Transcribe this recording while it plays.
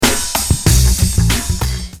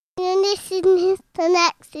listening to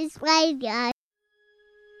Nexus Radio.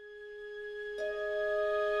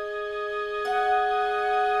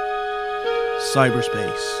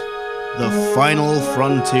 Cyberspace, the final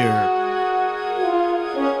frontier.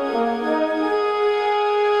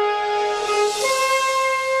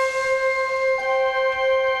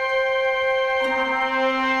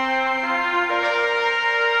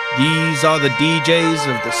 These are the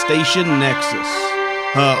DJs of the station Nexus.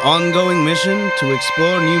 Her ongoing mission to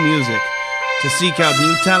explore new music, to seek out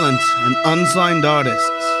new talent and unsigned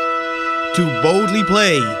artists, to boldly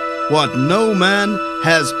play what no man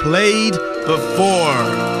has played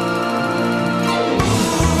before.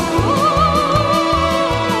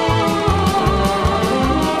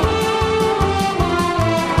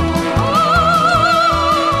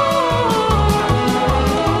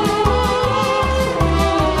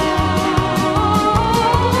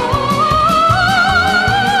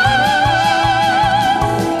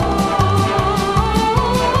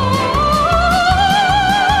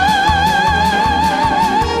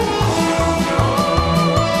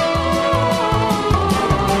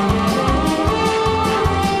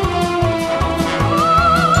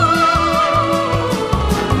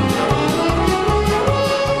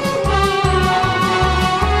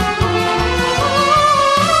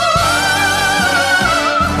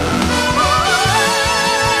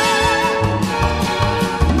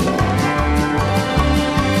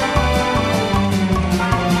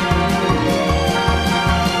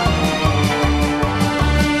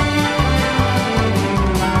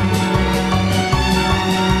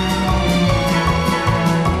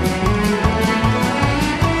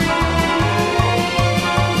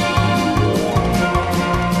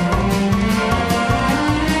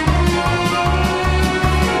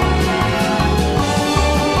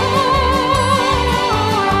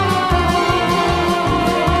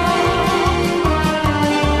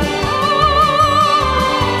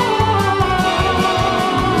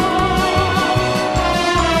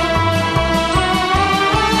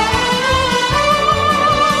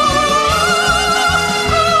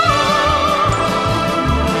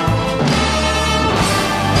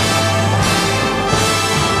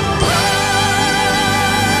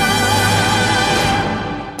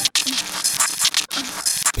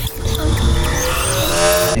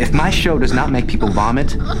 If my show does not make people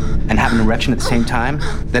vomit and have an erection at the same time,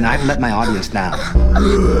 then I've let my audience down.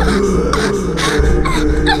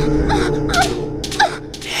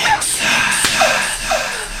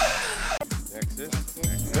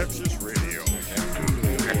 Nexus Radio.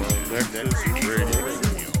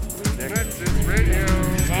 Nexus Radio. Nexus Radio.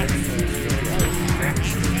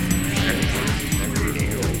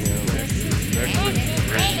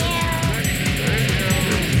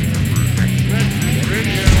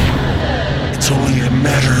 It's only a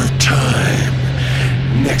matter of time.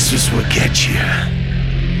 Nexus will get you.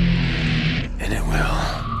 And it will.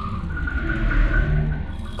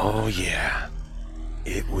 Oh yeah,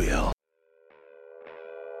 it will.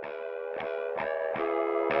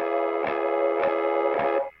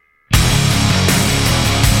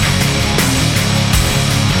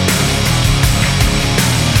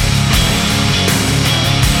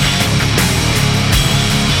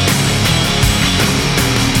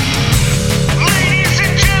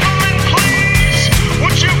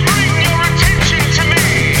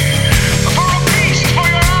 For a beast for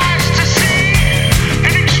your eyes to see,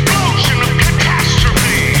 an explosion of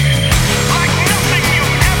catastrophe.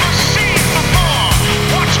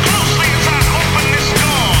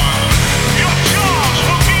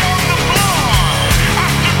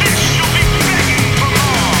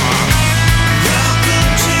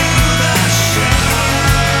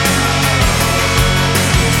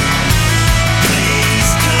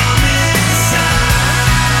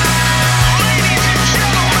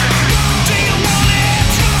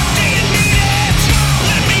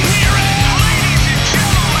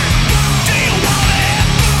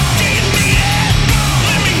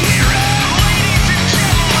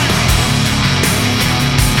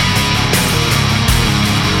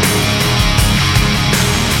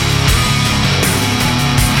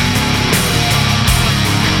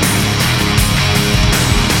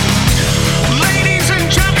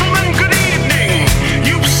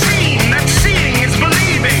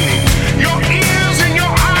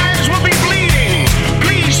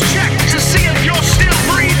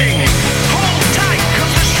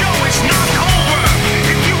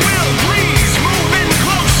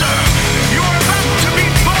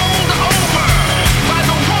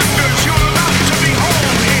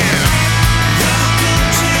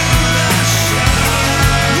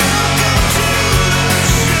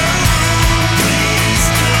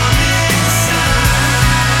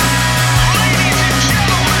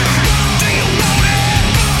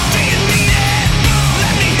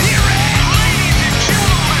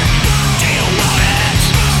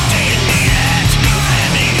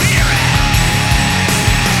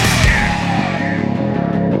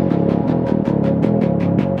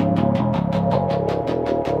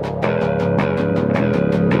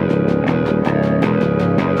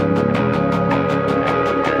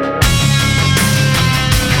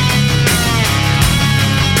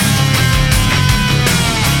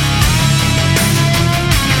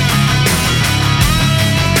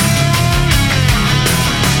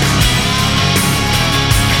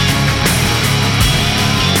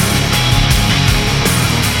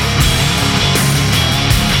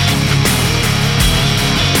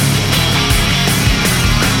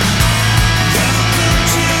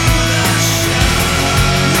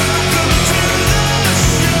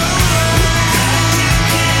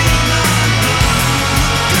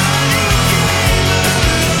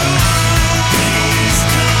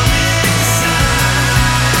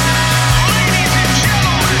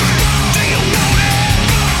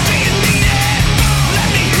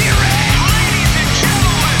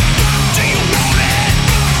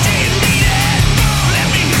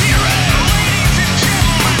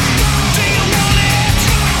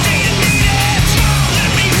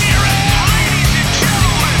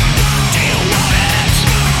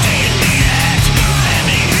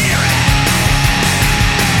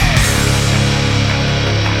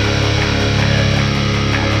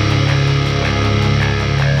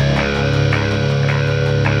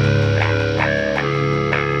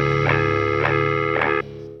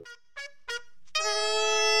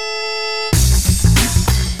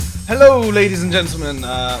 Hello, ladies and gentlemen.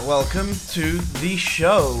 Welcome to the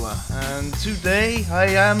show. And today I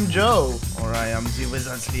am Joe, or I am the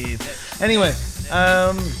Wizard Sleeve. Anyway,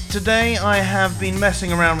 today I have been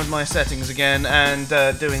messing around with my settings again and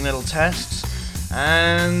doing little tests.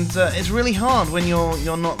 And it's really hard when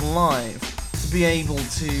you're not live to be able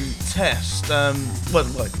to test.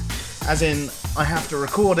 As in, I have to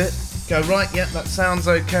record it. Go, right, yeah, that sounds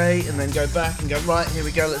okay, and then go back and go, right, here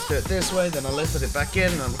we go, let's do it this way, then I put it back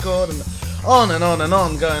in and I record, and on and on and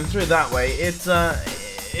on, going through that way. It's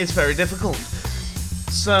very difficult.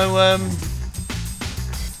 So,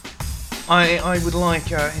 I would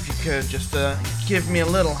like, if you could, just give me a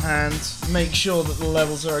little hand, make sure that the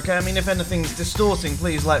levels are okay. I mean, if anything's distorting,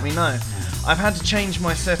 please let me know. I've had to change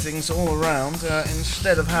my settings all around,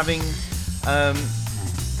 instead of having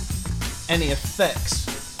any effects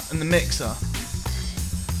in the mixer.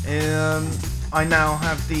 I now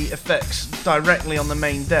have the effects directly on the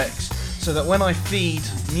main decks, so that when I feed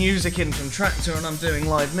music in from Traktor and I'm doing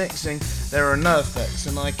live mixing, there are no effects,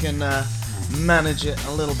 and I can manage it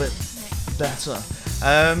a little bit better.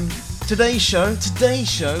 Today's show,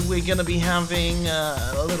 we're going to be having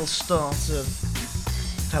a little start of...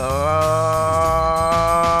 oh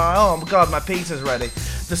my god, my pizza's ready.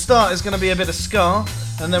 The start is going to be a bit of ska,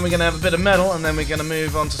 and then we're going to have a bit of metal, and then we're going to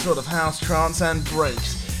move on to sort of house, trance, and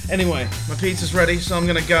breaks. Anyway, my pizza's ready, so I'm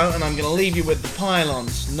going to go, and I'm going to leave you with the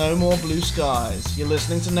Pylons. No more blue skies. You're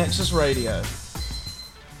listening to Nexus Radio.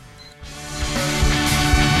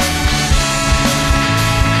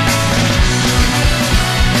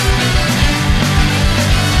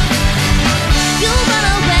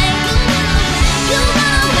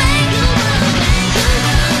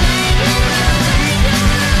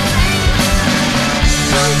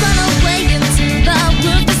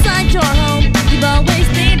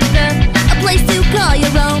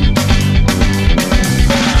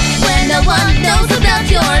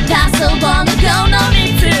 So long ago, no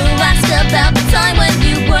need to ask about the time when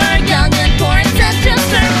you were young and poor and just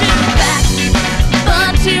turned you back.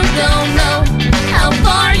 But you don't know how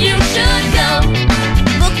far you should go.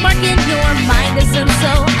 Bookmarking your mind isn't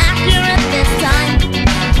so accurate this time.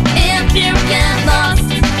 If you get lost,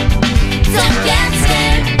 don't get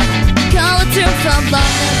scared. Call a tune from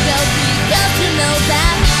long ago because you know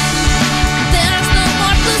that there's no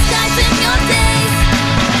more blue skies in your days.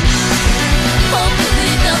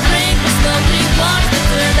 Hopefully they'll bring the slowly wash the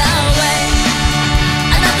dirt away.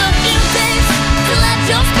 Another few days to let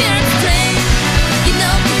your spirits drain. You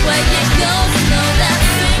know the way it goes, you know that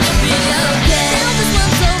soon you'll be okay. Now this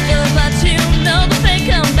one's over, but you know that they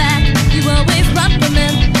come back. You always run from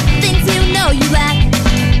them, things you know you lack.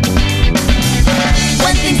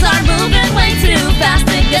 When things are moving way too fast,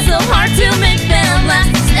 it gets so hard to make them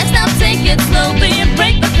last. Next up, take it slowly and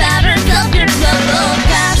break the patterns of your troubled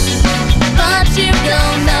past. But you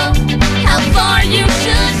don't know how far you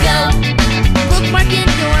should go. Bookmarking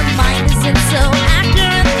your mind isn't so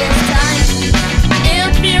accurate this time.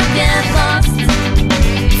 If you get lost,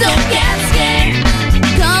 don't get scared.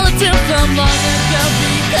 Call a tune from long ago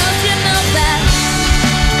because you know that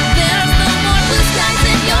there's no more blue skies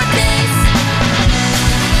in your days.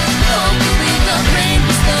 Hopefully they'll bring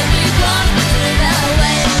the slowly wash the dirt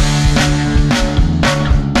away.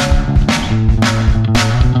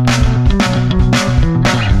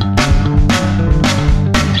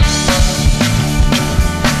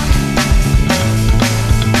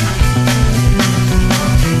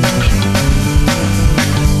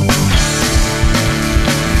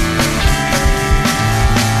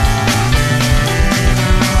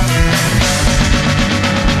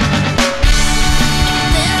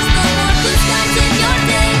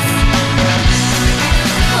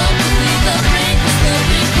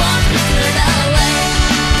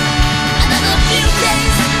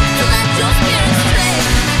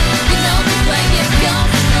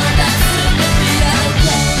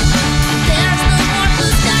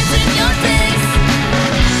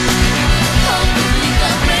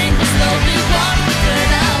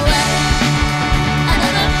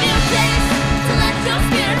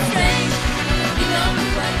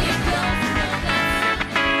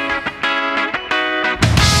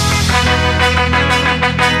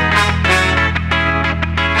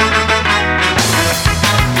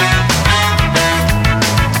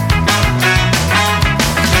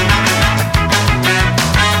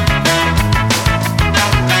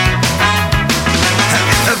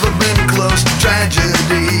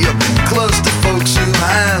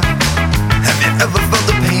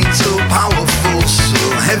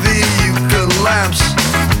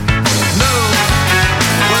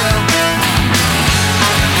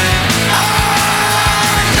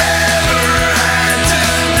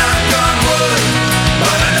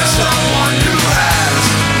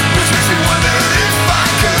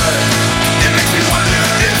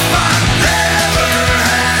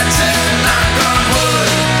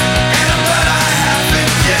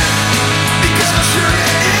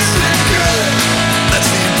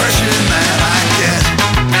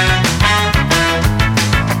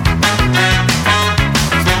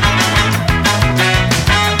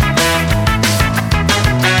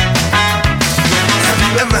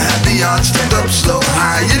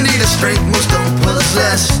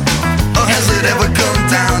 less? Or has it ever come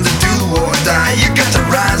down to do or die? You got to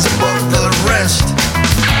rise above the rest.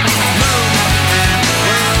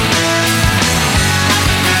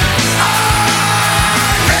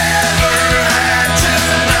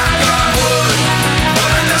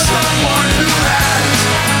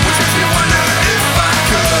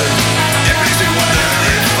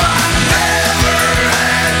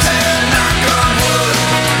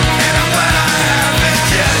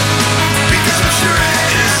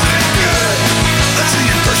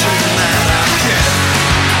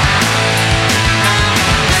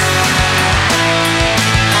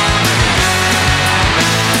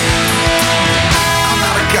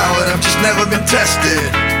 Never been tested.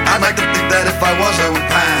 I'd like to think that if I was, I would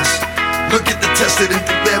pass. Look at the tested and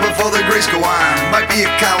think there before the grace go on. Might be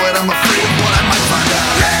a coward, I'm afraid of what I might find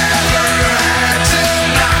out. Never had to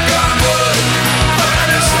knock on wood, but I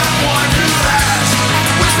know someone who has,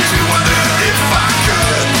 which makes me wonder if I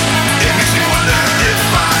could. It makes me wonder if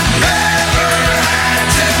I never had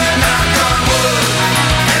to knock on wood,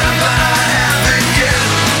 and I'm glad I haven't yet,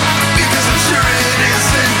 because I'm sure it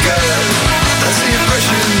isn't good. That's the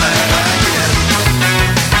impression that I get.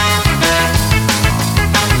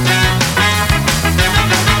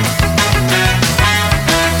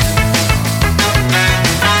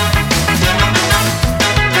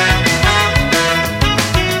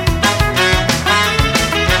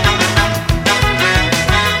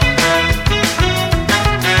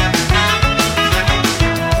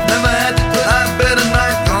 Never had to put I better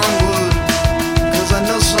knock on wood, 'cause I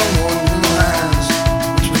know someone who has,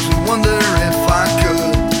 which makes me wonder if I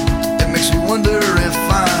could. It makes me wonder if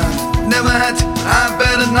I never had to put I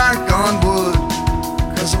better knock on wood,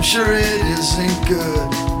 'cause I'm sure it isn't good,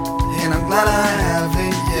 and I'm glad I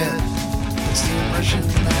haven't yet. It's the impression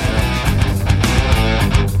that I get.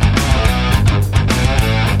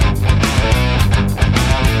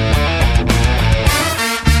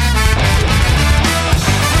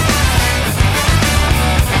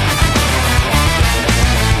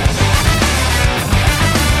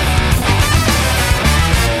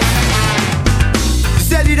 You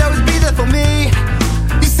said you'd always be there for me.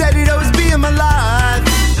 You said you'd always be in my life.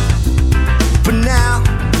 But now,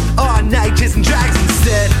 oh, now you're chasing dragons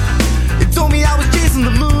instead. You told me I was chasing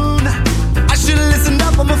the moon. I should've listened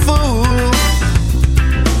up, I'm a fool.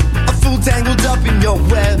 A fool tangled up in your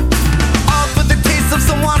web. All for the taste of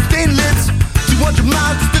someone's stained lips. 200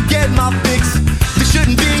 miles just to get my fix. This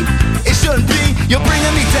shouldn't be, it shouldn't be. You're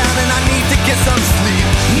bringing me down and I need to get some sleep.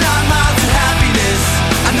 9 miles to happiness.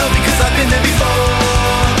 I know because I've been there before.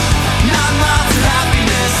 9 miles to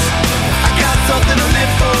happiness. I got something to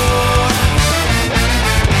live for.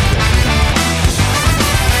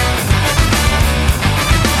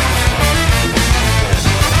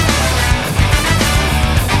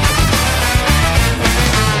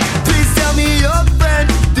 Please tell me your friend,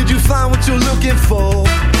 did you find what you're looking for?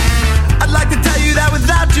 I'd like to tell you that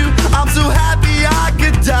without you, I'm so happy I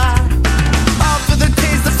could die. All for the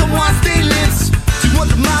taste of someone's stained lips.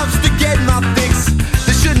 200 miles just to get my fix.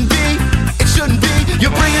 This shouldn't be, it shouldn't be.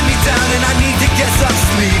 You're bringing me down and I need to get some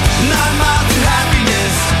sleep. 9 miles to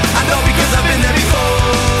happiness. I know because I've been there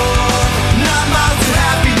before. 9 miles to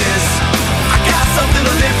happiness. I got something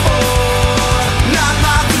to live for. 9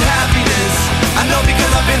 miles to happiness. I know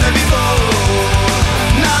because I've been there before.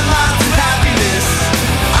 9 miles to happiness.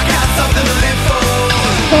 I got something to live for.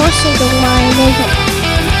 Horses are mine, isn't it?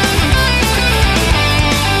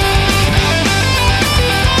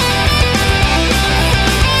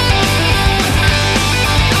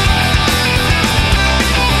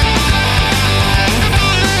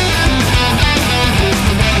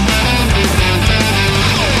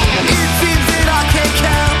 It seems that I can't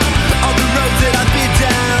count all the roads that I've been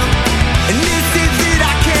down, and it seems that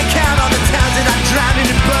I can't count all the towns that I'm driving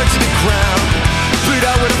and burned to the ground. But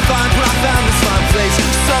I wouldn't find where I found this fine place,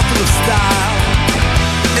 so full of style.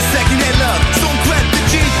 And second-hand love, so incredible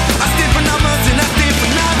cheap. I stand for 9 months and I stand for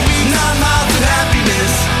 9 weeks. 9 miles to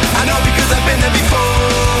happiness. I know because I've been there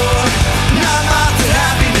before. 9 miles to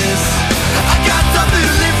happiness. I got something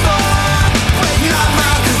to live for. 9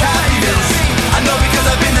 miles to happiness. I know because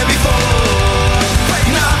I've been there before.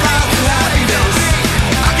 9 miles to happiness.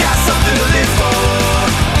 I got something to live for.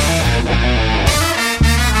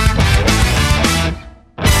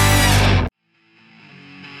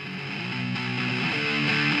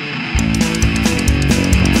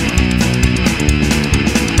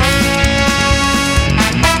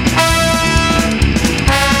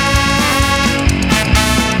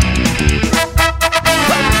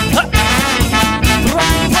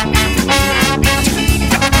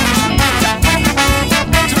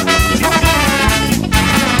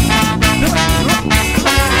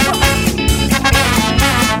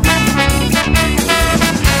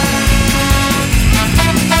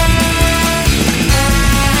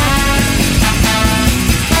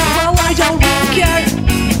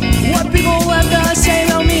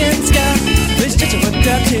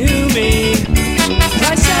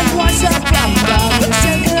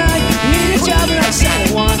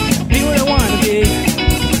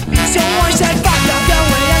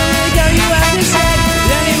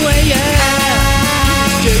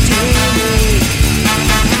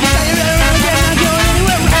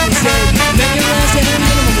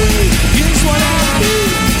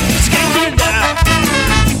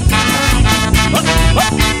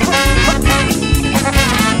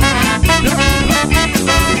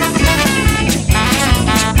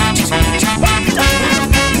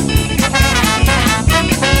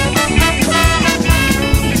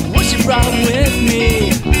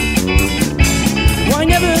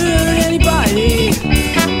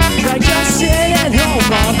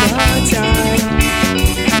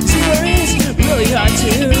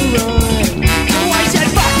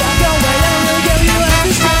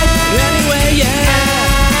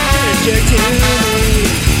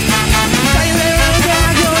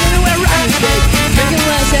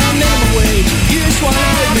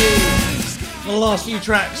 The last few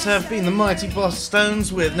tracks have been the Mighty Boss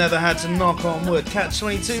Stones with Never Had to Knock on Wood,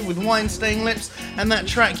 Catch-22 with Wine Stained Lips, and that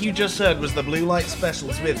track you just heard was the Blue Light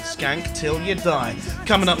Specials with Skank Till You Die.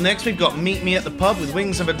 Coming up next, we've got Meet Me at the Pub with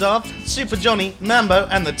Wings of a Dove, Super Johnny, Mambo,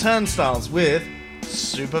 and the Turnstiles with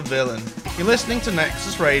Super Villain. You're listening to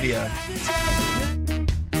Nexus Radio.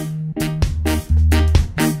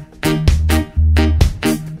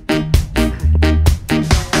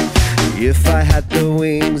 If I had the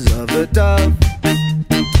wings of a dove,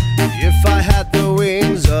 if I had the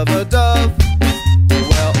wings of a dove,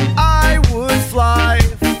 well, I would fly,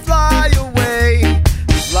 fly away,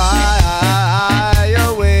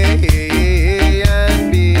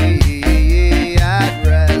 and be at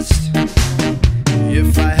rest.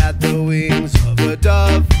 If I had the wings of a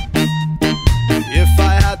dove, if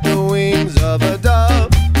I had the wings of a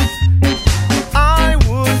dove, I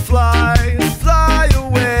would fly, fly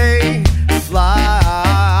away,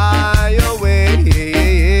 fly away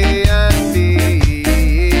and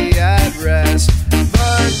be at rest.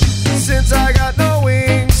 But since I got no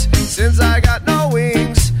wings, since I got no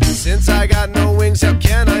wings, since I got no wings, how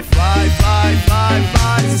can I fly, fly, fly,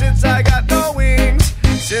 fly? Since I got no wings,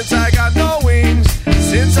 since I got no wings,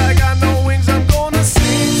 since I got no wings, I'm gonna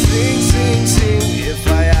sing, sing, sing, sing. If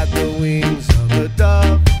I had the wings of a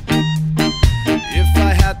dove, if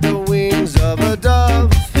I had the wings of a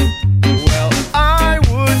dove, well, I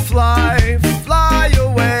would fly, fly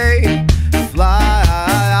away,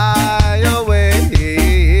 fly away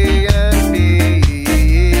and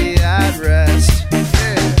be at rest.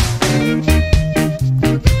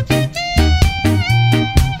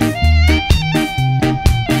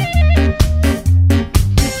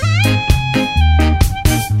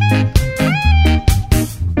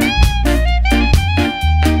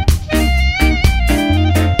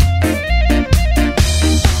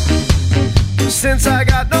 Since I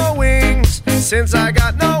got no wings, since I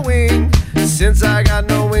got no wings, since I got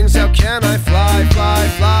no wings, how can I fly, fly,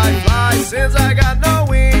 fly, fly? Since I got no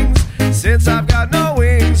wings, since I've got no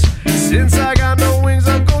wings, since I got no wings,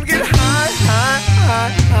 I'm gonna get high, high, high,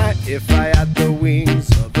 high. If I had the wings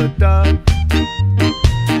of a dove,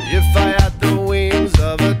 if I had the wings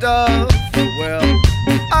of a dove, well,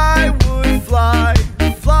 I would fly,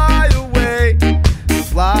 fly away,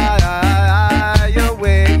 fly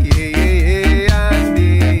away and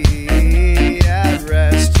be at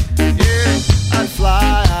rest. Yeah, I'd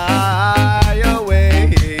fly away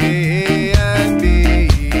and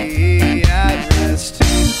be at rest.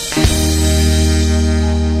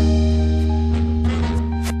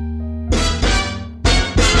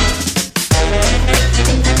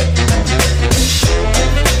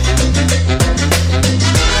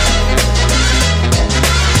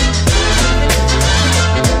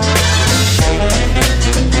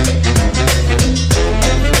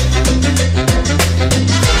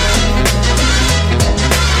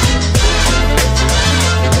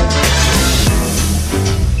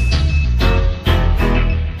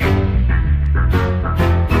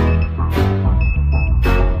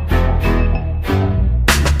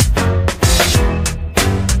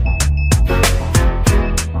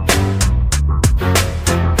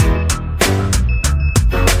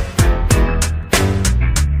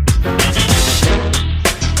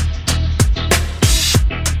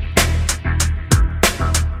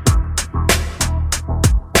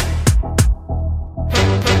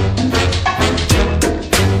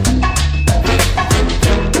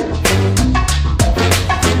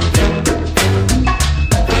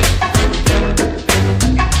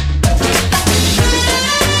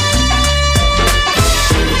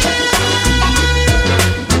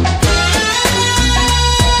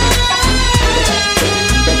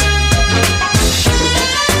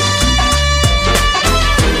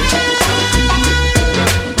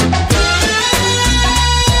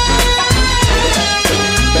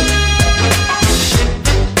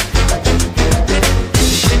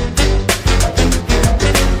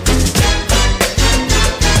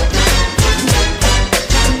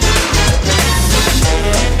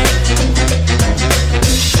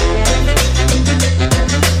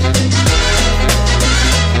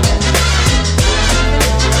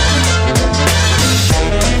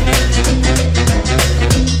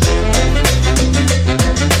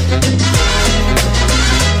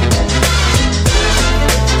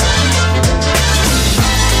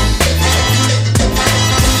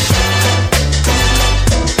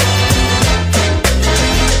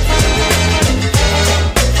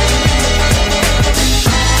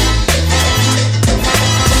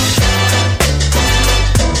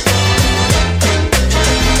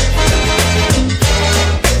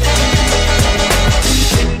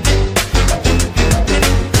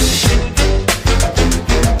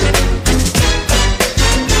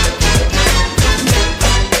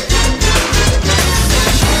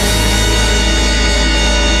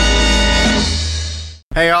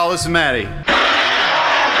 Hey, y'all, this is Maddie.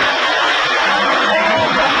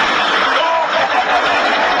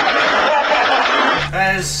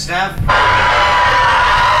 That is Steph.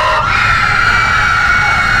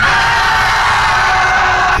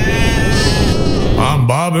 I'm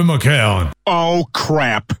Bobby McCown. Oh,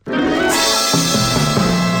 crap.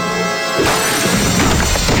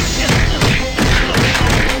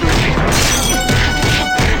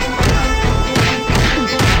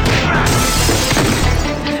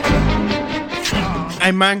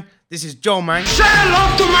 Hey, man, this is Joe, man. Say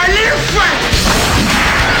hello to my little friend!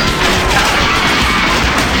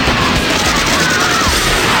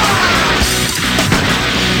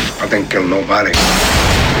 I didn't kill nobody.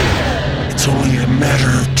 It's only a matter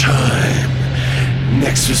of time.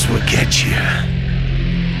 Nexus will get you.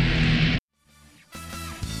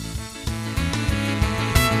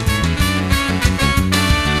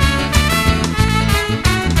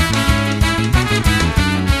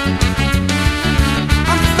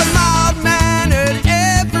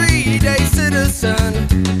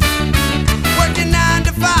 Working 9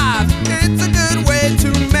 to 5, it's a good way to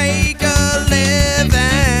make a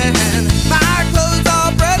living. My clothes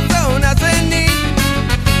are breath so nothing neat.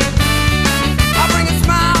 I bring a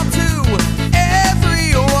smile to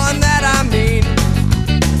everyone that I meet.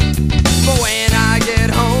 But when I get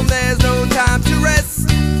home, there's no time to rest.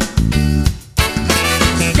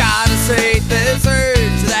 Gotta sate this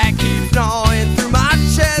urge that keeps gnawing through my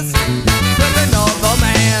chest. There's another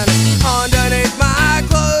man underneath my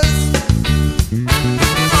clothes,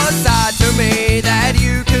 a side to me that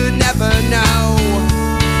you could never know.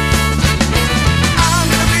 I'm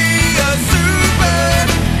gonna be a super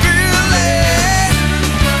villain.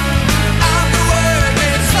 I'm the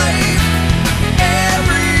working slave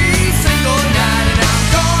every single night, and I'm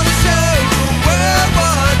gonna show the world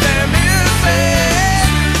what they're missing.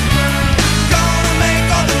 Gonna make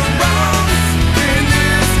all the wrongs in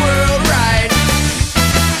this world right.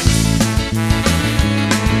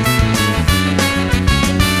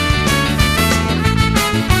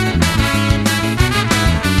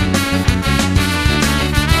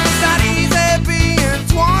 It's not easy being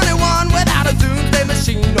 21 without a doomsday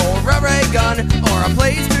machine or a ray gun or a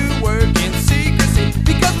place to work in secrecy,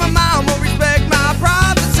 because my mom won't respect my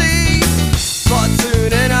privacy. But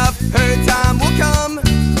soon enough, her time will come.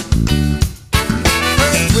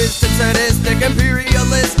 Her twisted, sadistic,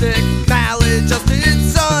 imperialistic, maladjusted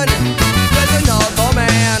son. There's another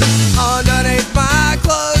man underneath my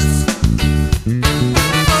clothes,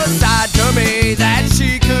 a side to me that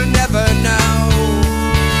she could never know.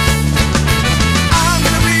 I'm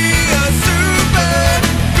gonna be a super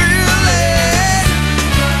villain.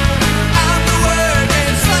 I'm the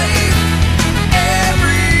working slave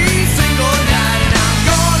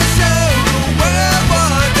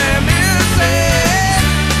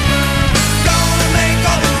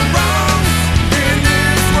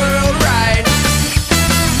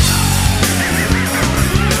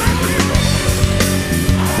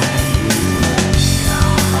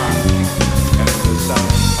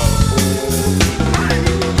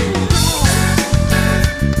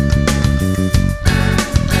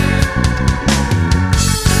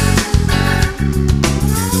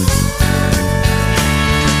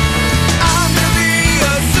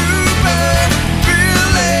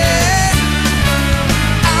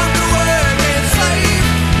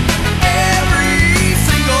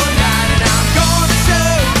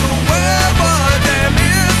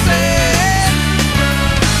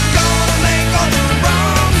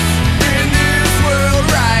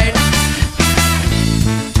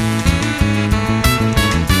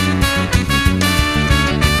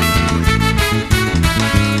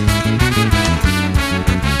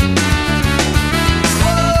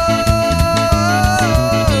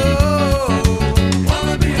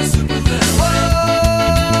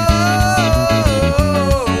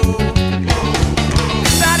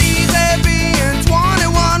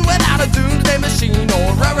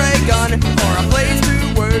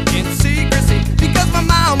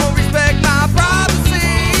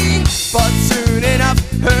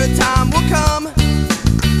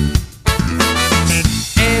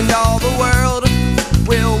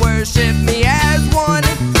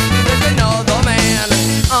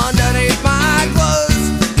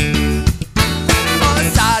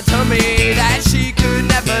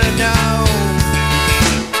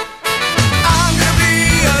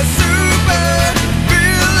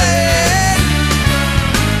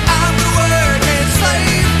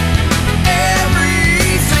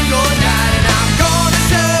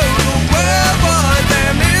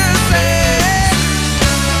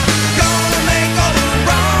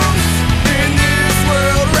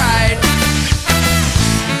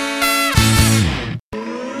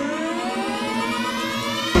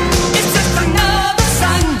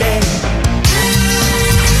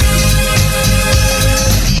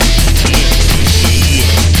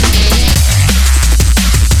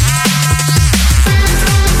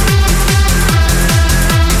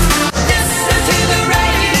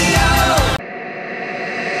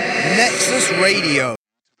Radio.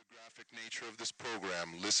 The graphic nature of this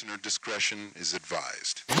program, listener discretion is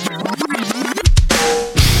advised.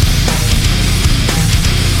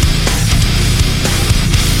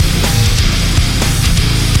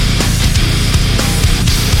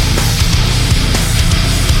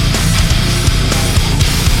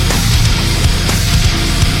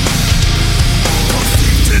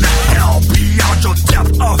 Your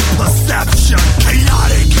depth of perception,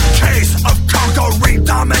 chaotic case of conquering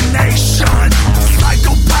domination.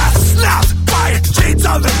 Psychopath snapped by chains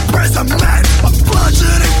of imprisonment, a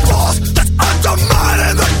bludgeoning force that's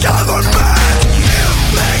undermining the government.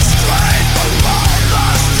 Inflict strain below the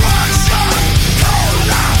structure,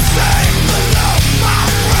 collapsing below my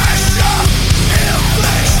pressure.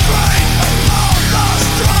 Inflict strain below the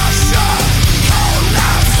structure,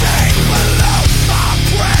 collapsing below my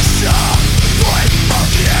pressure. Break of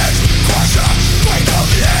the edge, crusher. Break of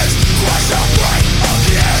the edge, crusher. Break of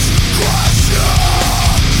the edge, crusher.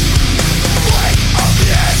 Break of the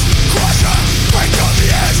edge, crusher. Break of the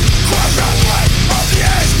edge, crusher. Break of the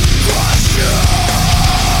edge, crusher.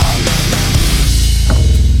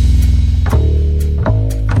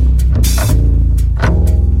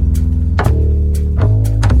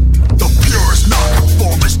 The purest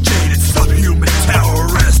nonconformist, jaded subhuman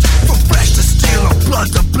terrorist. From flesh to steel and blood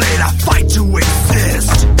to blade, I fight to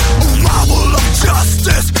exist. Arrival of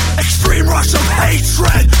justice, extreme rush of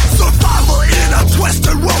hatred, survival in a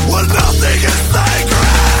twisted world where nothing is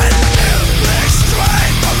sacred. Inflict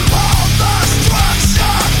strain upon the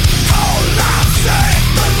structure, collapsing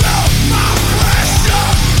below my pressure.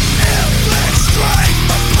 Inflict strain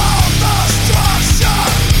upon the structure,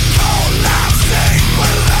 collapsing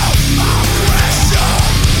below my pressure.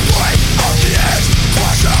 Break of the edge,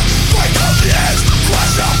 crusher. Break of the edge,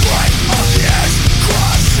 crusher. Break of the edge,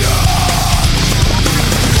 crusher.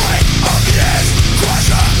 Break of the edge,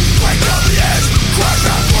 crusher. Break of the edge,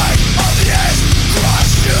 crusher. Break of the edge,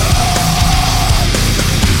 crusher.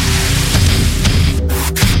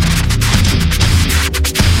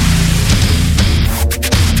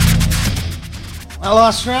 Our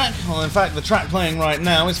last track, well, in fact, the track playing right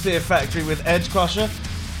now is Fear Factory with Edge Crusher.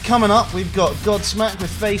 Coming up, we've got Godsmack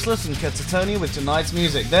with Faceless and Katatonia with tonight's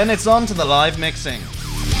music. Then it's on to the live mixing.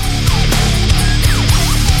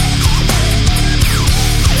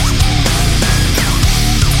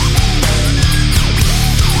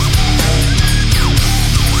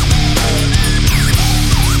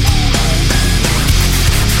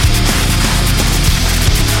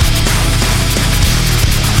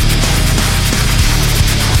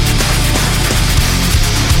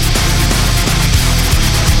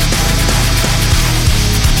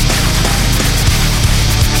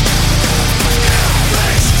 Inflict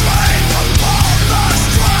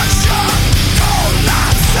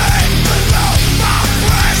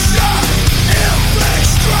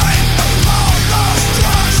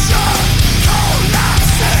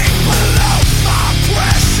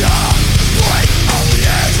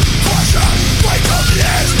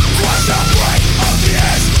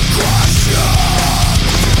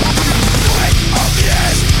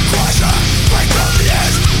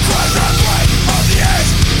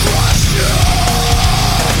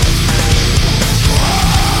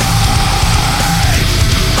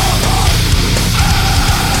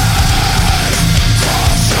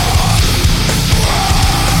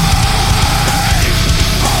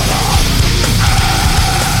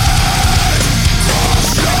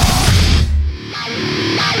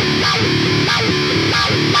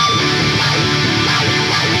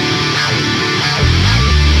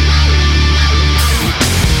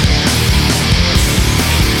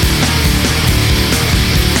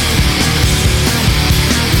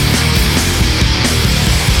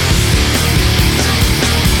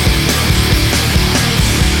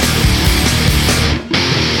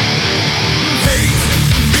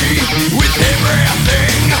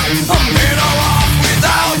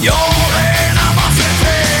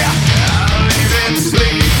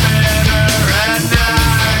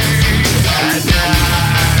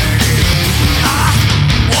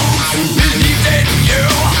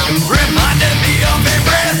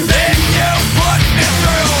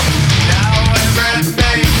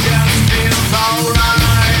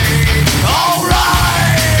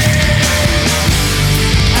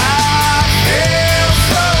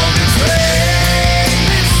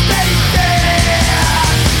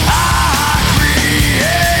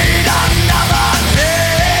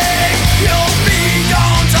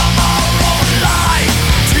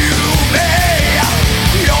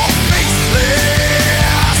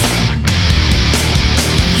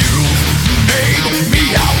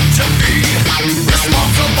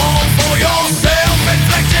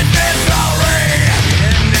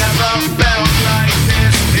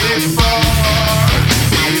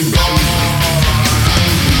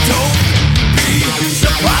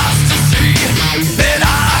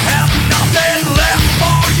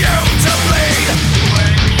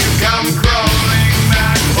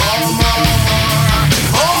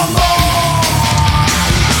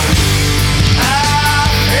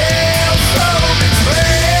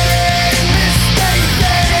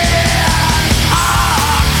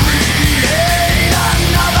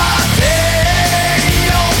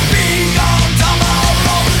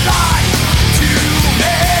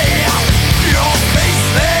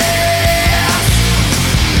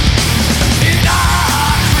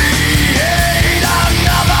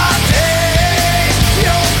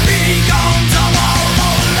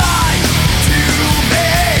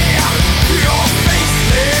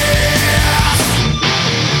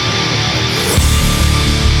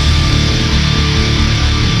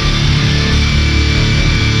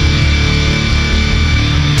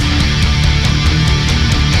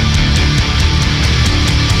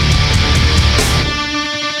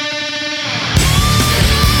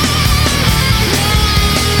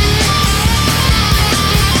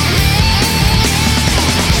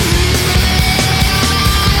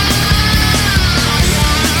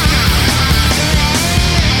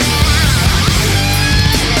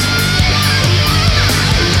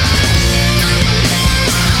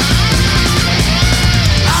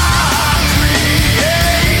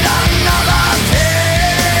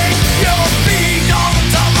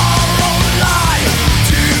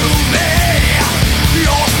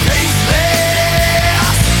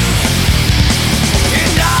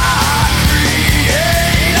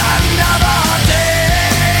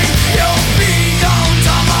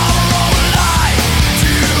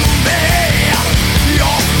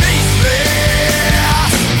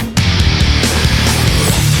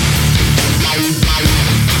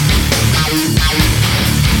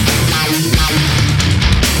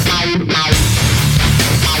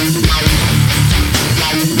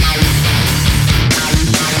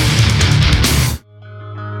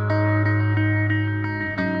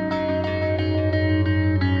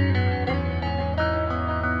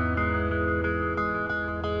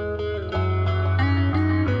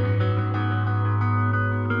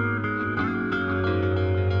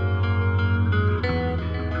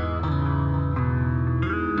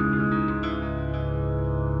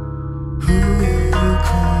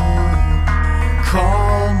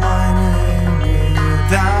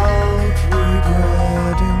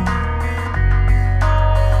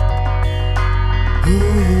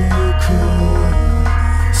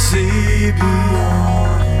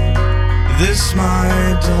this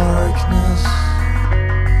my darkness,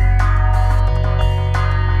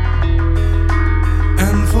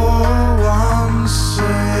 and for once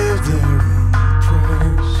save their own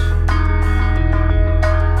prayers.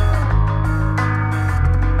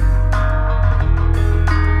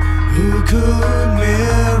 Who could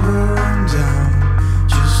mirror down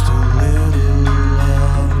just a little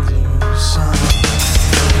louder sound?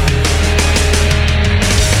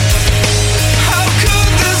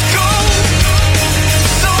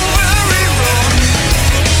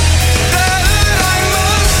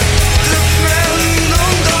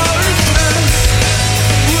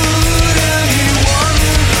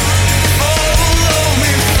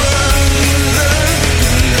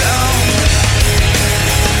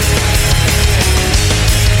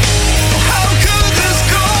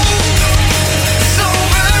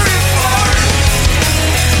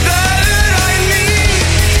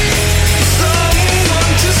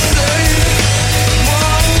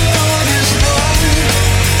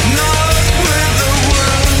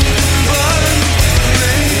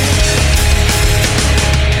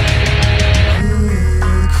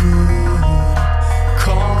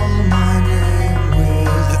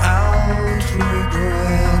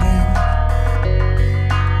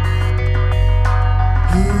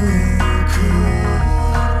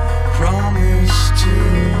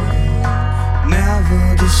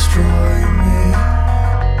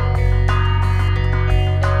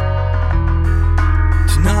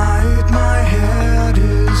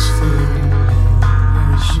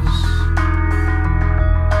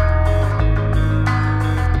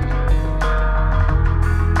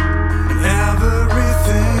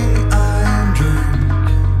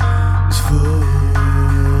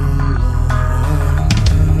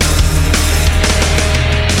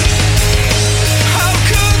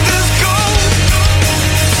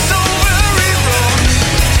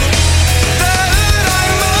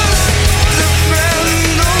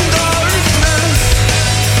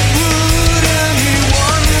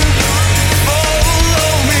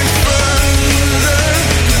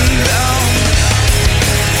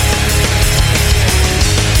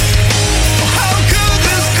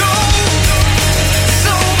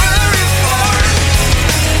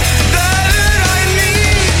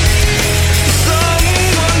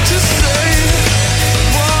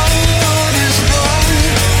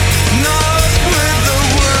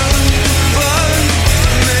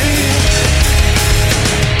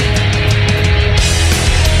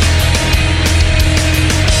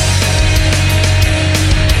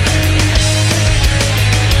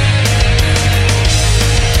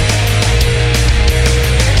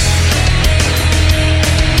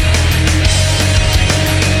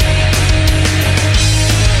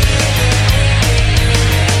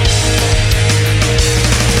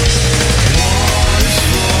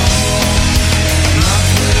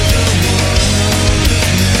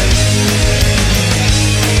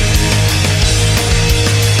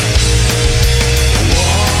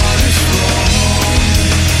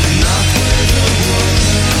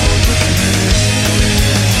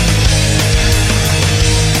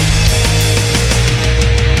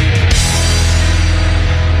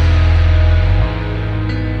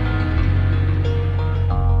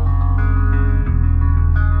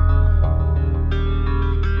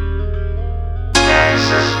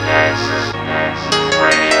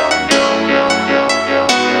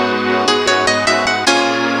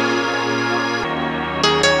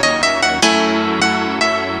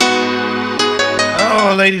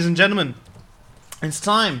 Ladies and gentlemen, it's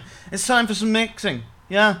time. It's time for some mixing.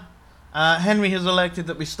 Yeah, Henry has elected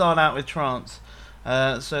that we start out with trance,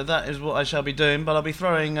 so that is what I shall be doing. But I'll be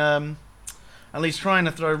throwing, at least trying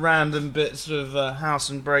to throw random bits of house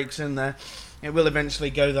and breaks in there. It will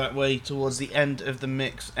eventually go that way towards the end of the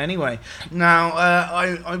mix. Anyway, now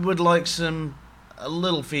I would like a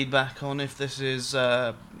little feedback on if this is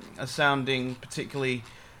sounding particularly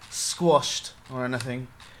squashed or anything.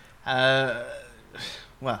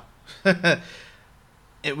 Well,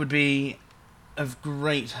 it would be of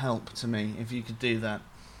great help to me if you could do that.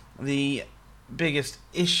 The biggest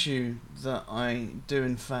issue that I do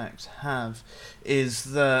in fact have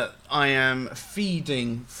is that I am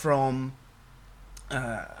feeding from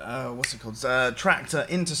Tractor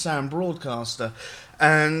into Sound Broadcaster,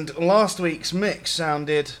 and last week's mix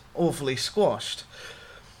sounded awfully squashed.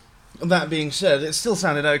 That being said, it still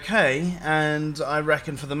sounded okay, and I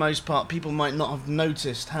reckon for the most part people might not have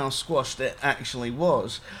noticed how squashed it actually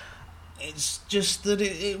was. It's just that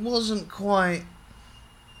it wasn't quite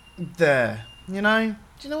there, you know? Do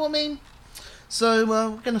you know what I mean? So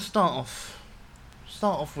we're going to start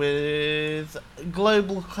off with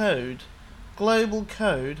Global Code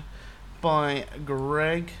by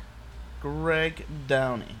Greg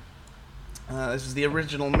Downey. This is the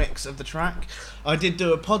original mix of the track. I did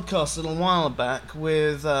do a podcast a little while back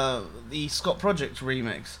with the Scott Project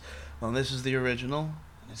remix. Well, this is the original,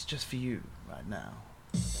 and it's just for you right now.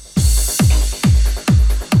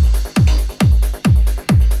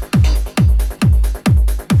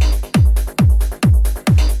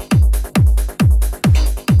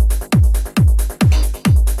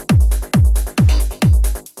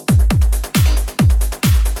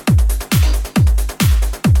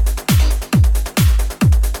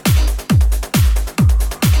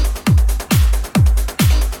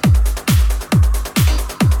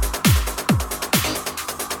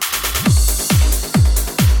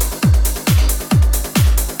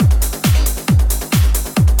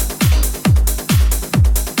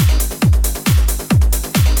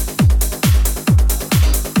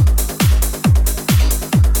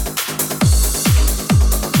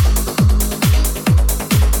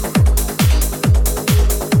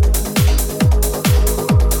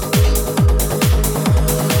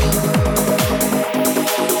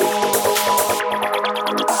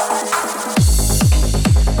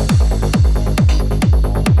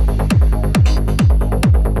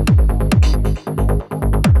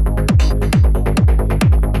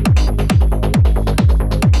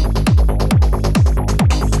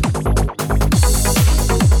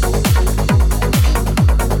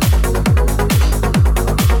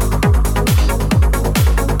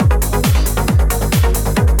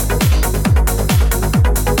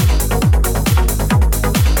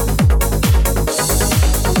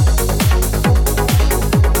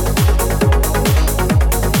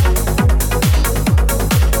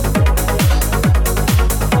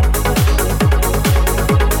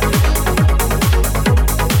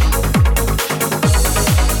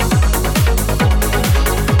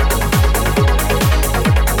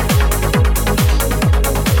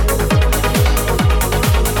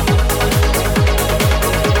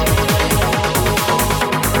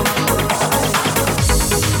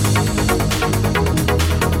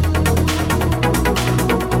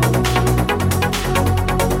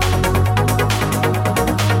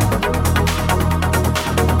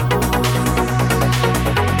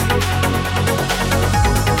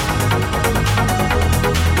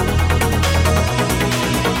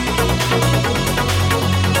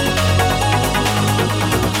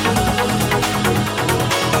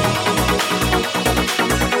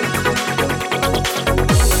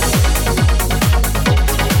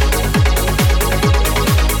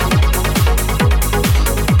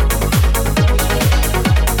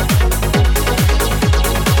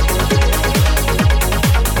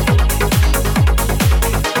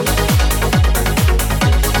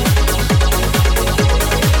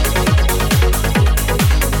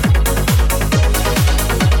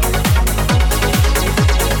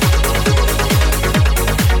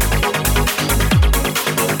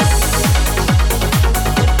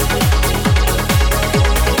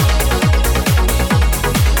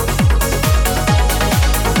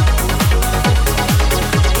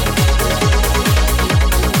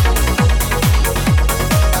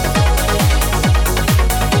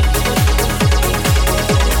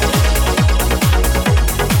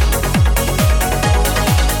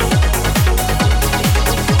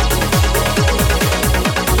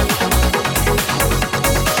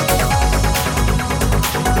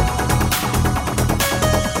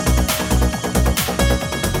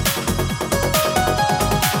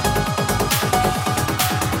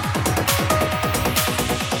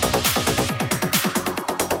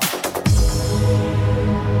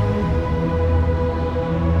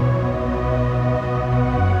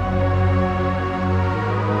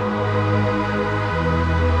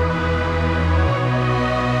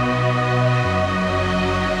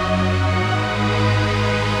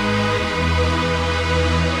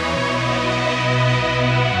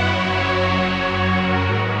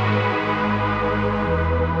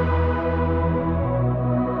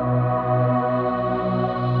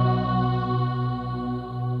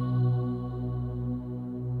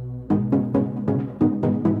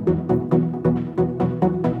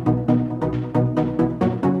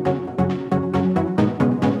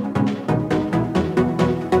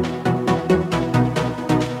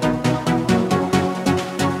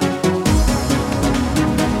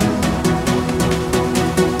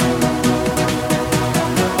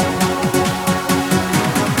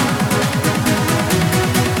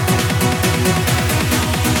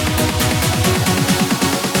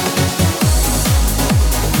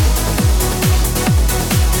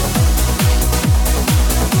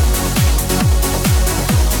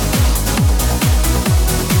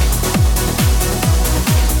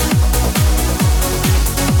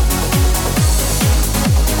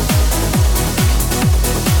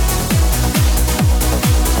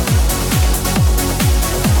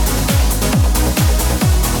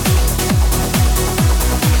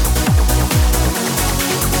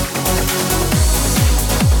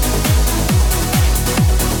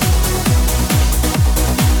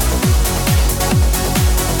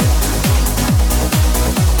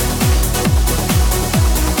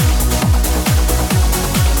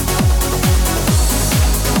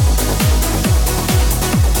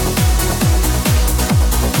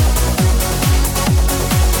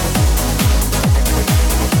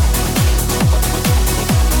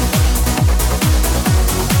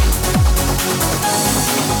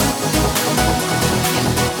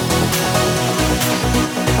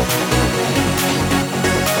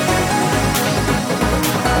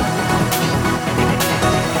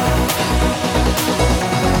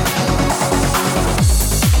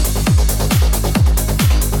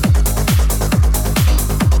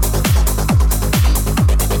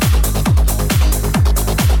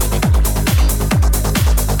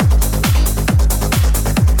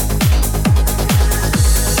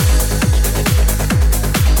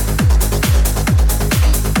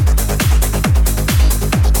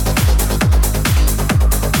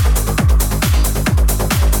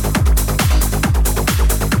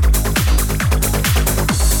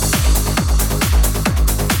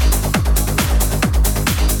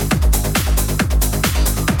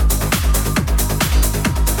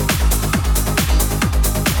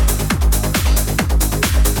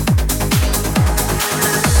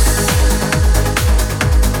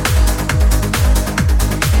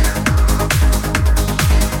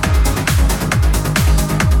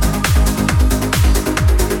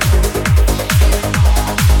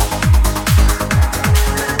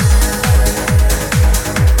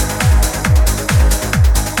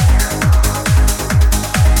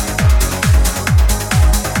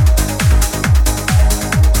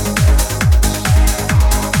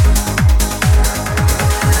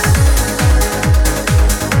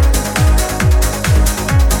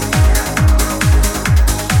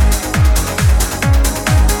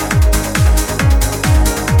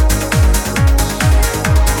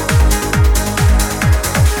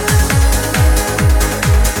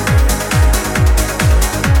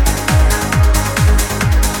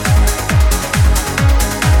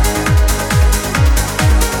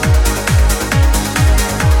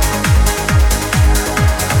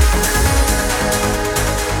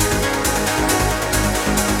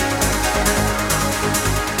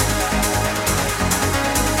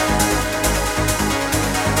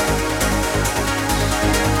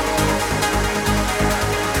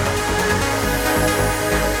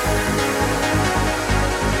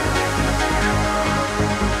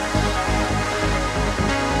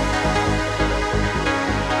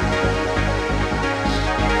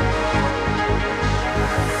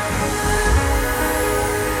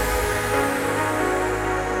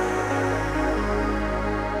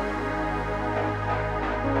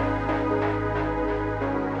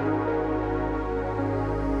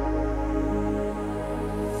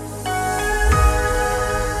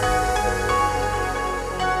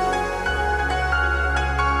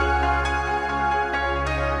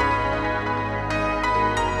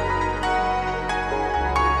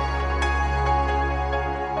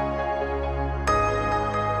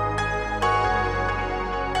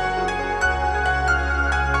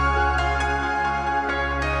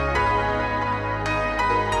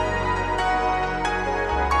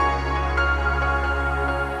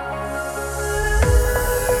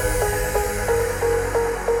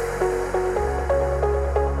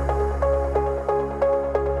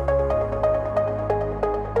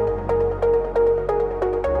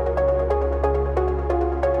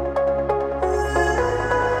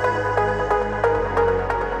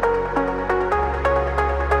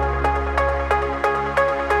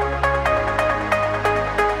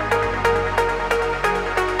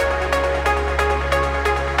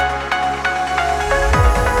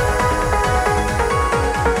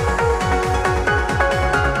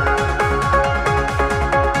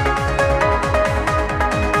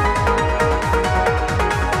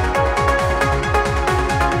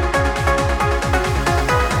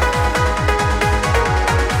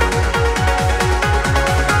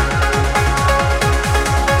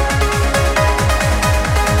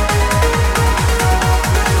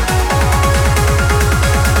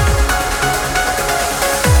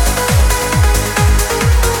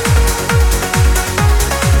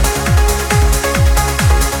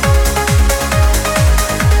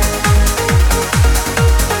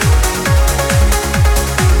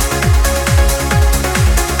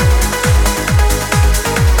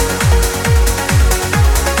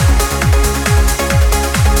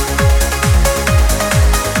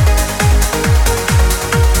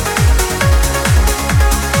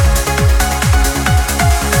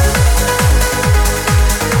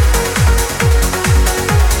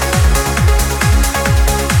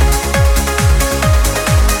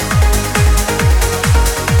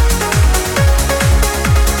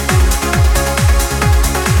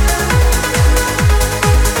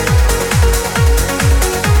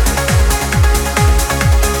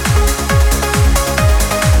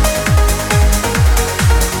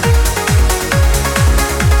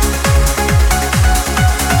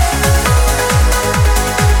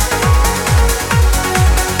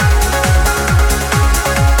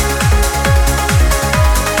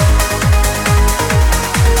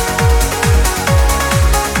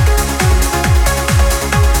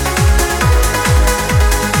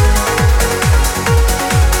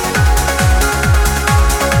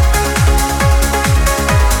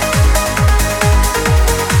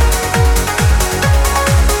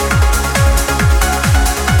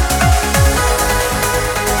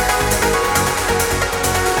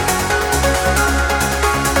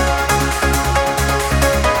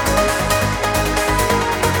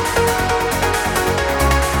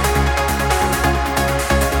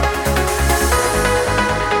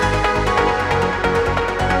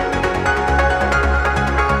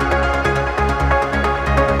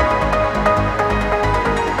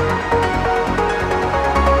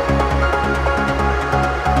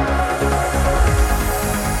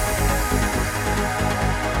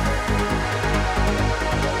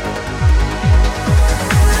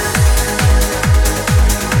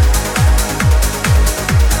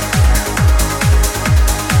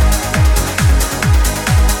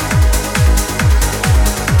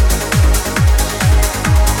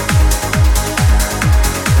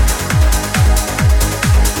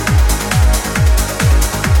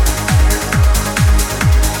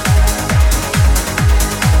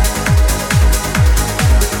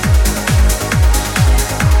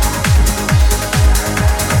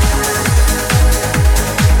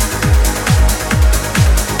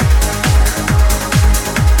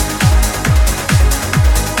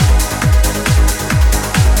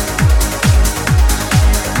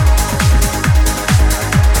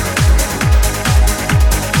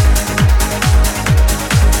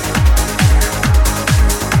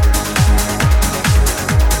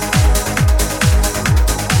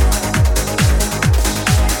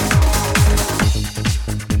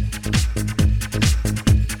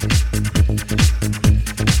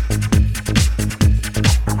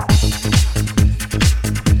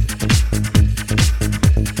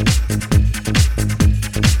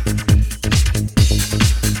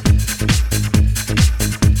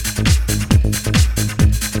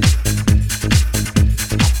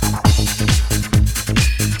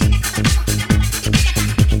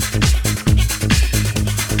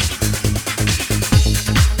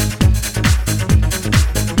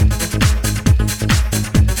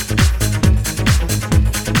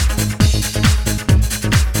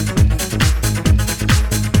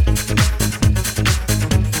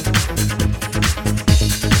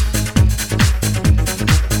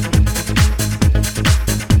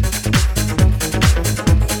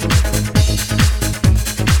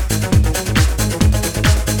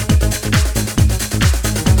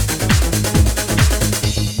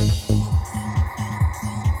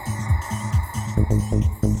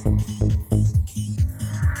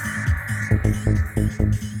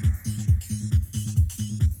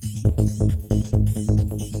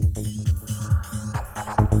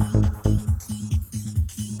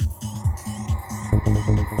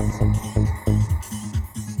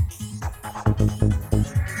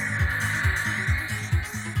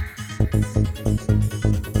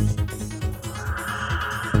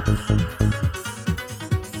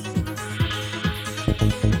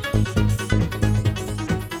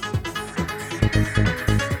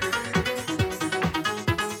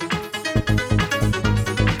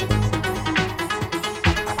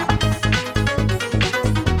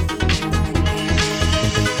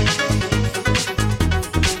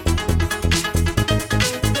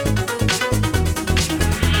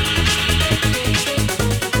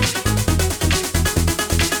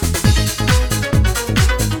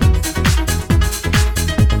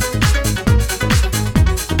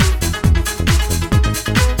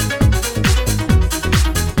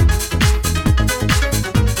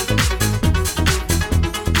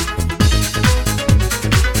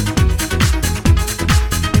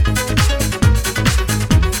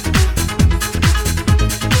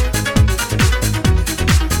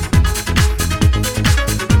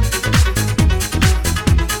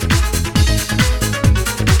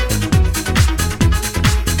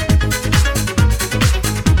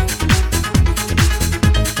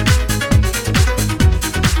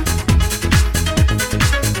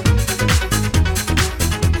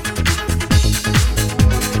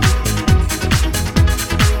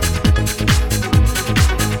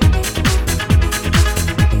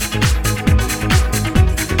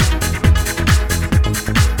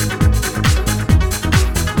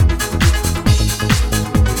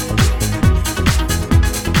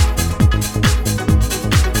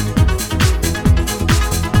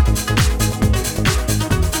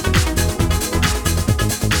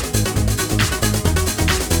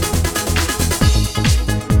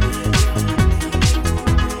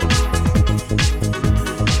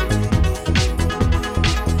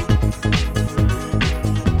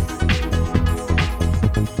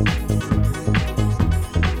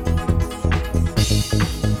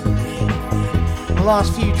 The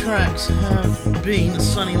last few tracks have been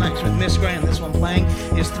Sunny Lex with Miss Grey, and this one playing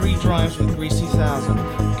is Three Drives with Greasy Thousand.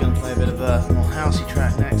 I'm going to play a bit of a more housey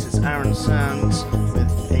track next. It's Aaron Sands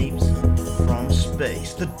with Apes from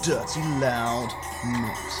Space, the dirty loud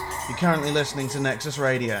mix. You're currently listening to Nexus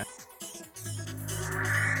Radio.